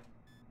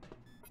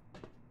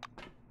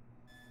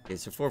 Okay,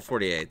 so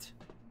 448.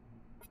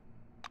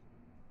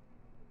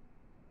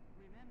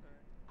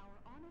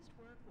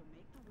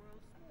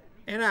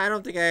 And I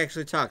don't think I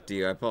actually talked to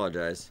you. I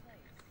apologize.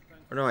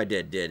 Or no, I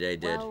did. I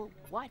did. Well,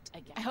 what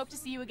again? I hope to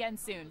see you again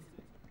soon.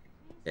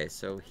 Okay,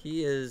 so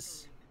he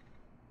is...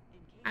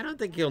 I don't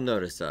think he'll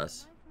notice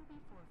us.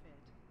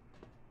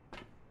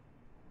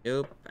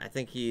 Nope, I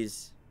think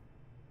he's...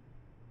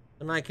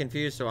 I'm not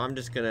confused, so I'm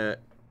just gonna...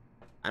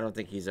 I don't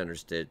think he's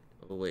understood.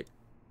 Oh, wait.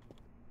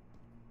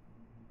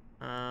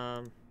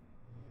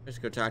 Let's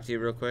go talk to you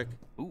real quick.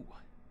 Ooh,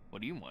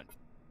 what do you want?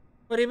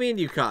 What do you mean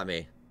you caught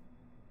me?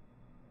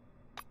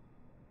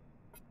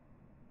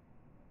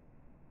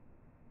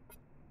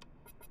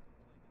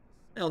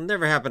 It'll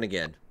never happen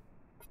again.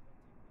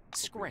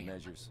 Scram.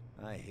 Measures.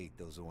 I hate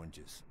those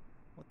oranges.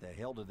 What the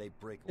hell do they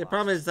break? The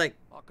problem is, like,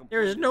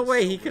 there's no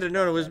way he could have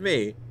known it was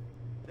me.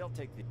 They'll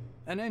take the...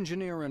 An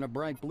engineer in a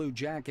bright blue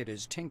jacket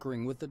is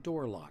tinkering with the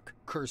door lock,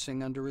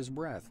 cursing under his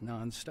breath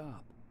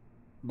non-stop.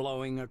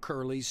 Blowing a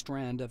curly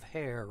strand of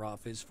hair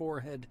off his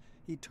forehead,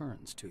 he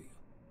turns to you.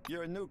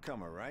 You're a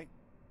newcomer, right?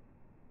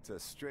 It's a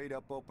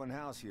straight-up open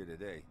house here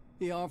today.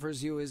 He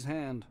offers you his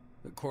hand.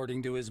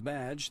 According to his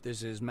badge,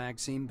 this is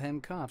Maxim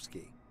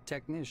Penkovsky,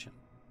 technician.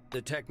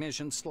 The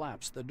technician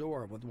slaps the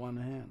door with one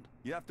hand.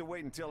 You have to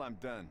wait until I'm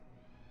done.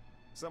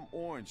 Some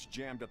orange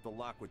jammed up the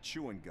lock with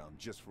chewing gum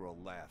just for a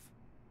laugh.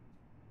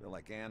 They're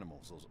like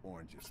animals, those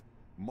oranges,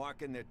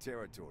 marking their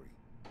territory.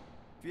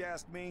 If you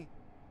ask me,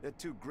 they're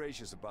too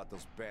gracious about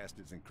those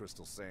bastards in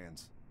Crystal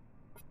Sands.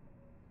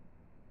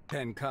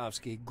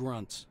 Penkovsky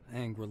grunts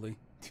angrily.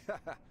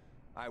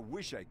 I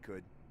wish I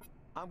could.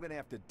 I'm gonna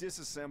have to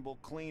disassemble,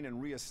 clean,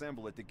 and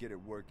reassemble it to get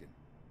it working.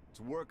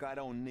 It's work I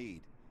don't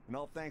need, and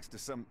all thanks to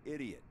some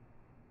idiot.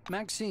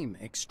 Maxime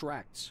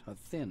extracts a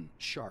thin,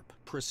 sharp,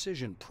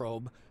 precision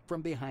probe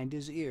from behind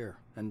his ear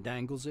and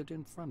dangles it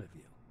in front of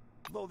you.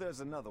 Though there's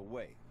another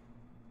way.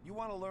 You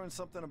want to learn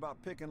something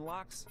about picking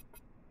locks?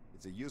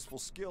 It's a useful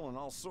skill in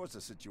all sorts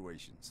of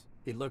situations.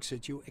 He looks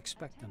at you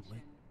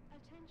expectantly.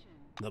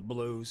 The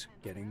blues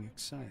getting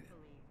excited.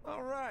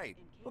 All right,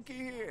 looky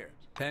here.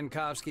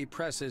 Penkovsky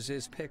presses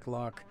his pick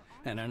lock,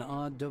 and an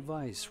odd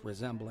device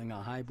resembling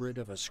a hybrid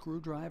of a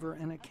screwdriver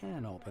and a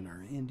can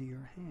opener into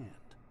your hand.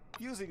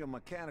 Using a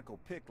mechanical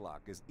pick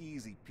lock is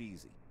easy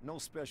peasy. No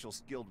special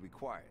skill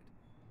required.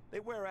 They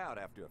wear out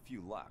after a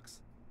few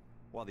locks.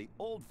 While the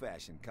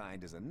old-fashioned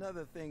kind is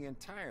another thing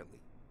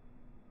entirely.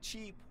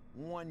 Cheap,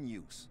 one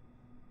use.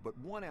 But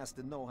one has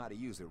to know how to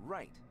use it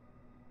right.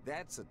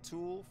 That's a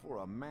tool for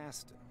a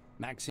master.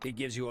 Maxie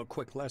gives you a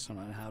quick lesson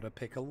on how to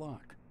pick a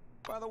lock.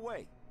 By the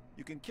way,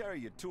 you can carry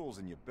your tools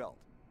in your belt.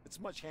 It's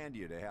much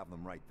handier to have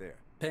them right there.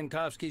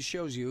 Penkovsky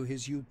shows you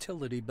his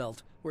utility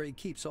belt, where he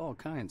keeps all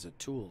kinds of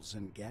tools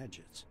and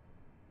gadgets.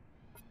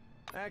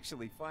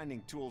 Actually,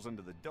 finding tools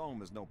under the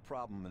dome is no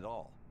problem at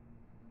all.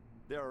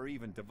 There are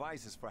even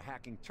devices for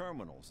hacking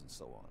terminals and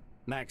so on.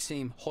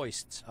 Maxime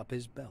hoists up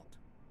his belt.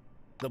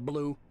 The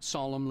blue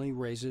solemnly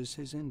raises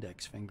his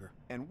index finger.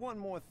 And one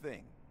more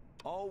thing.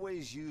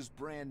 Always use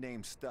brand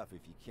name stuff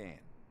if you can.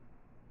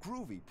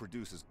 Groovy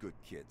produces good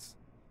kits.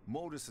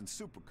 Modus and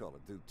Supercolor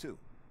do too.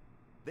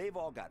 They've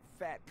all got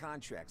fat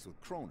contracts with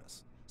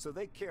Cronus, so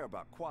they care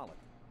about quality.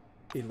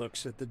 He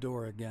looks at the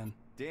door again.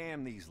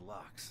 Damn these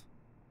locks.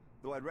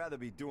 Though I'd rather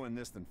be doing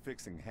this than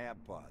fixing hab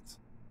pods.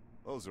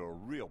 Those are a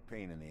real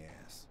pain in the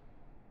ass.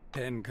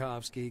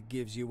 Penkovsky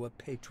gives you a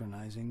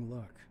patronizing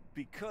look.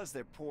 Because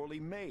they're poorly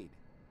made,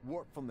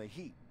 warped from the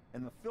heat,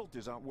 and the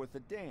filters aren't worth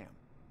a damn.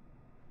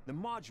 The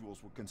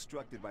modules were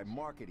constructed by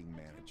marketing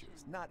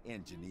managers, not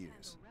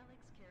engineers.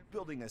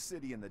 Building a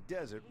city in the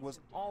desert was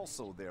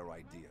also their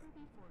idea.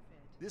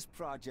 This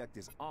project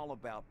is all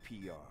about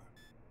PR.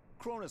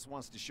 Cronus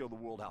wants to show the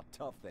world how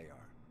tough they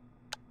are.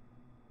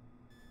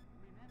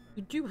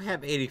 We do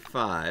have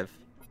 85.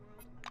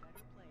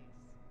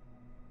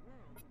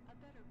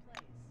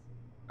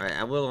 Alright,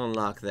 I will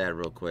unlock that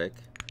real quick.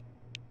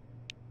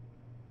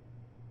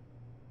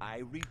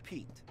 I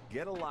repeat,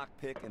 get a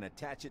lockpick and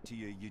attach it to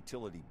your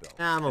utility belt.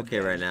 Nah, I'm okay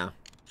right now.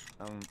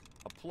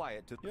 Apply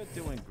it to... You're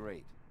doing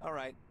great. All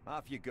right,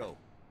 off you go.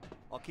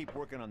 I'll keep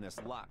working on this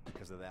lock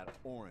because of that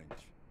orange.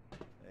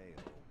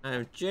 Hey-ho.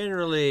 I'm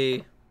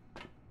generally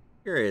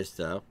curious,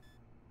 though.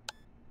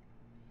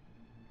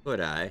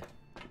 Could I?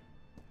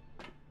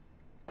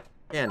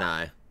 Can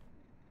I?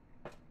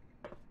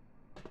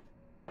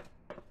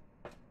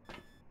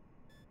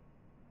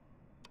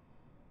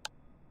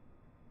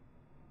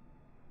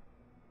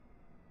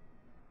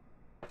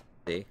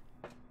 See?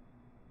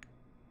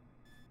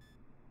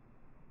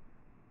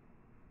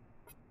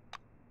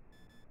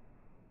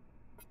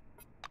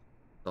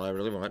 That's all I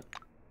really want.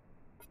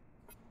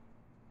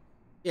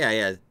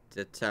 Yeah,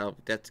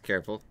 that's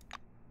careful.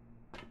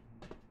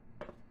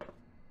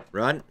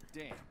 Run.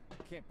 Damn,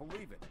 can't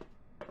believe it.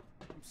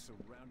 I'm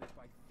surrounded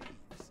by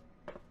thieves.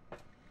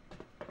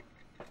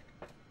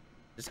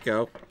 Just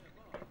go.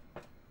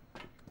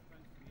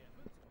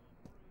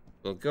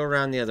 We'll go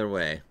around the other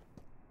way.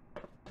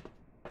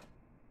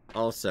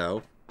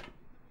 Also.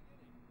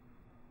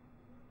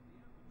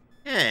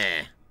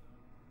 Eh.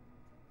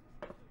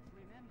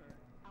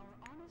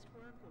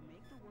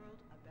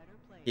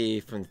 Key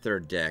from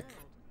third deck.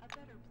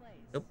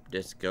 Nope,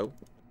 just go.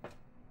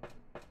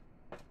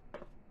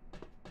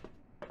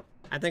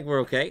 I think we're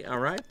okay.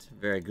 Alright,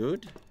 very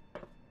good.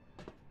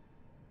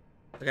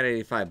 I got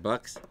 85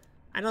 bucks.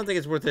 I don't think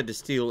it's worth it to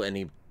steal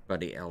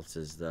anybody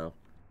else's, though.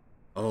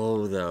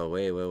 Oh, though.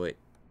 Wait.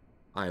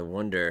 I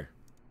wonder.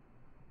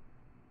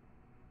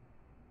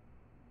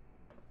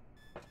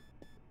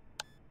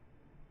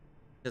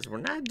 Because we're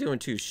not doing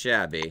too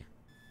shabby.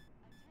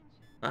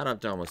 About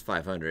up to almost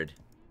 500.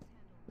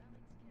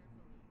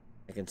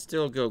 I can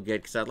still go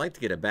get, because I'd like to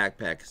get a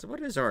backpack. So what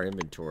is our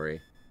inventory?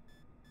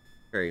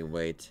 Carrying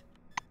weight.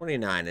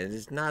 29. It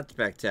is not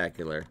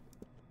spectacular.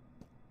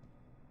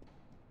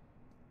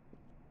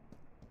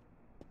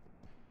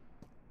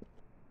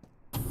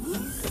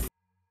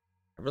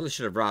 I really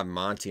should have robbed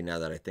Monty now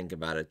that I think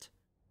about it.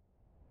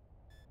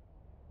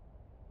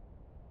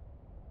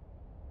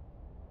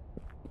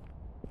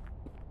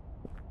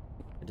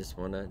 I just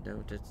want to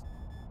know, just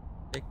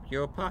pick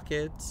your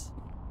pockets.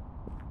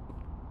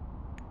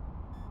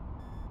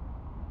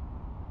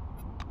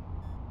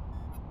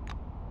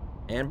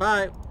 And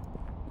bye.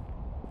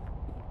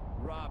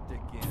 Robbed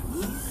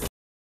again.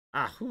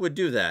 Ah, who would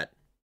do that?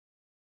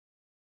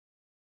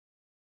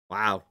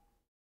 Wow.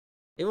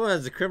 Even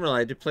as a criminal,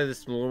 I did play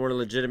this more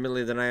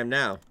legitimately than I am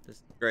now. This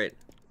is great.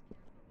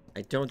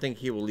 I don't think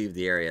he will leave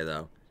the area,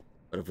 though.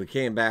 But if we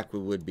came back, we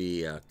would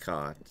be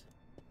caught.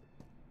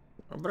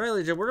 But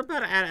we're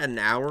about at an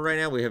hour right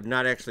now. We have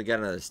not actually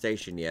gotten to the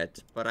station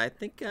yet. But I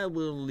think I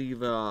will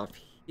leave off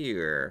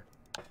here.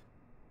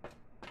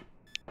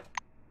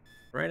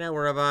 Right now,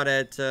 we're about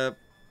at...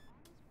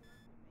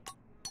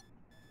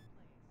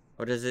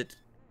 what is it?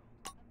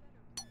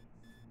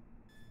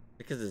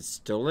 Because it's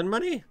stolen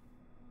money?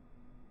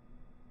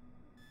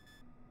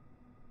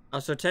 Oh,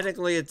 so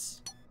technically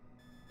it's...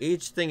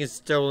 each thing is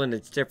stolen,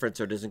 it's different,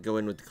 so it doesn't go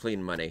in with the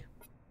clean money.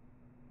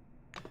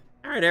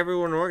 Alright,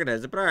 everyone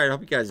organized it, but alright, I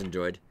hope you guys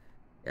enjoyed.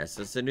 Yes,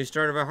 it's a new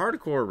start of a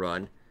hardcore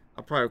run.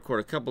 I'll probably record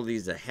a couple of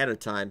these ahead of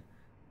time.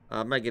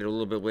 I might get a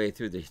little bit way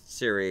through the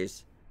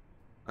series.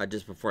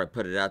 Just before I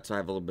put it out, so I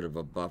have a little bit of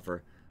a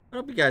buffer. I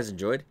hope you guys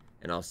enjoyed,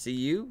 and I'll see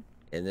you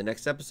in the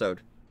next episode.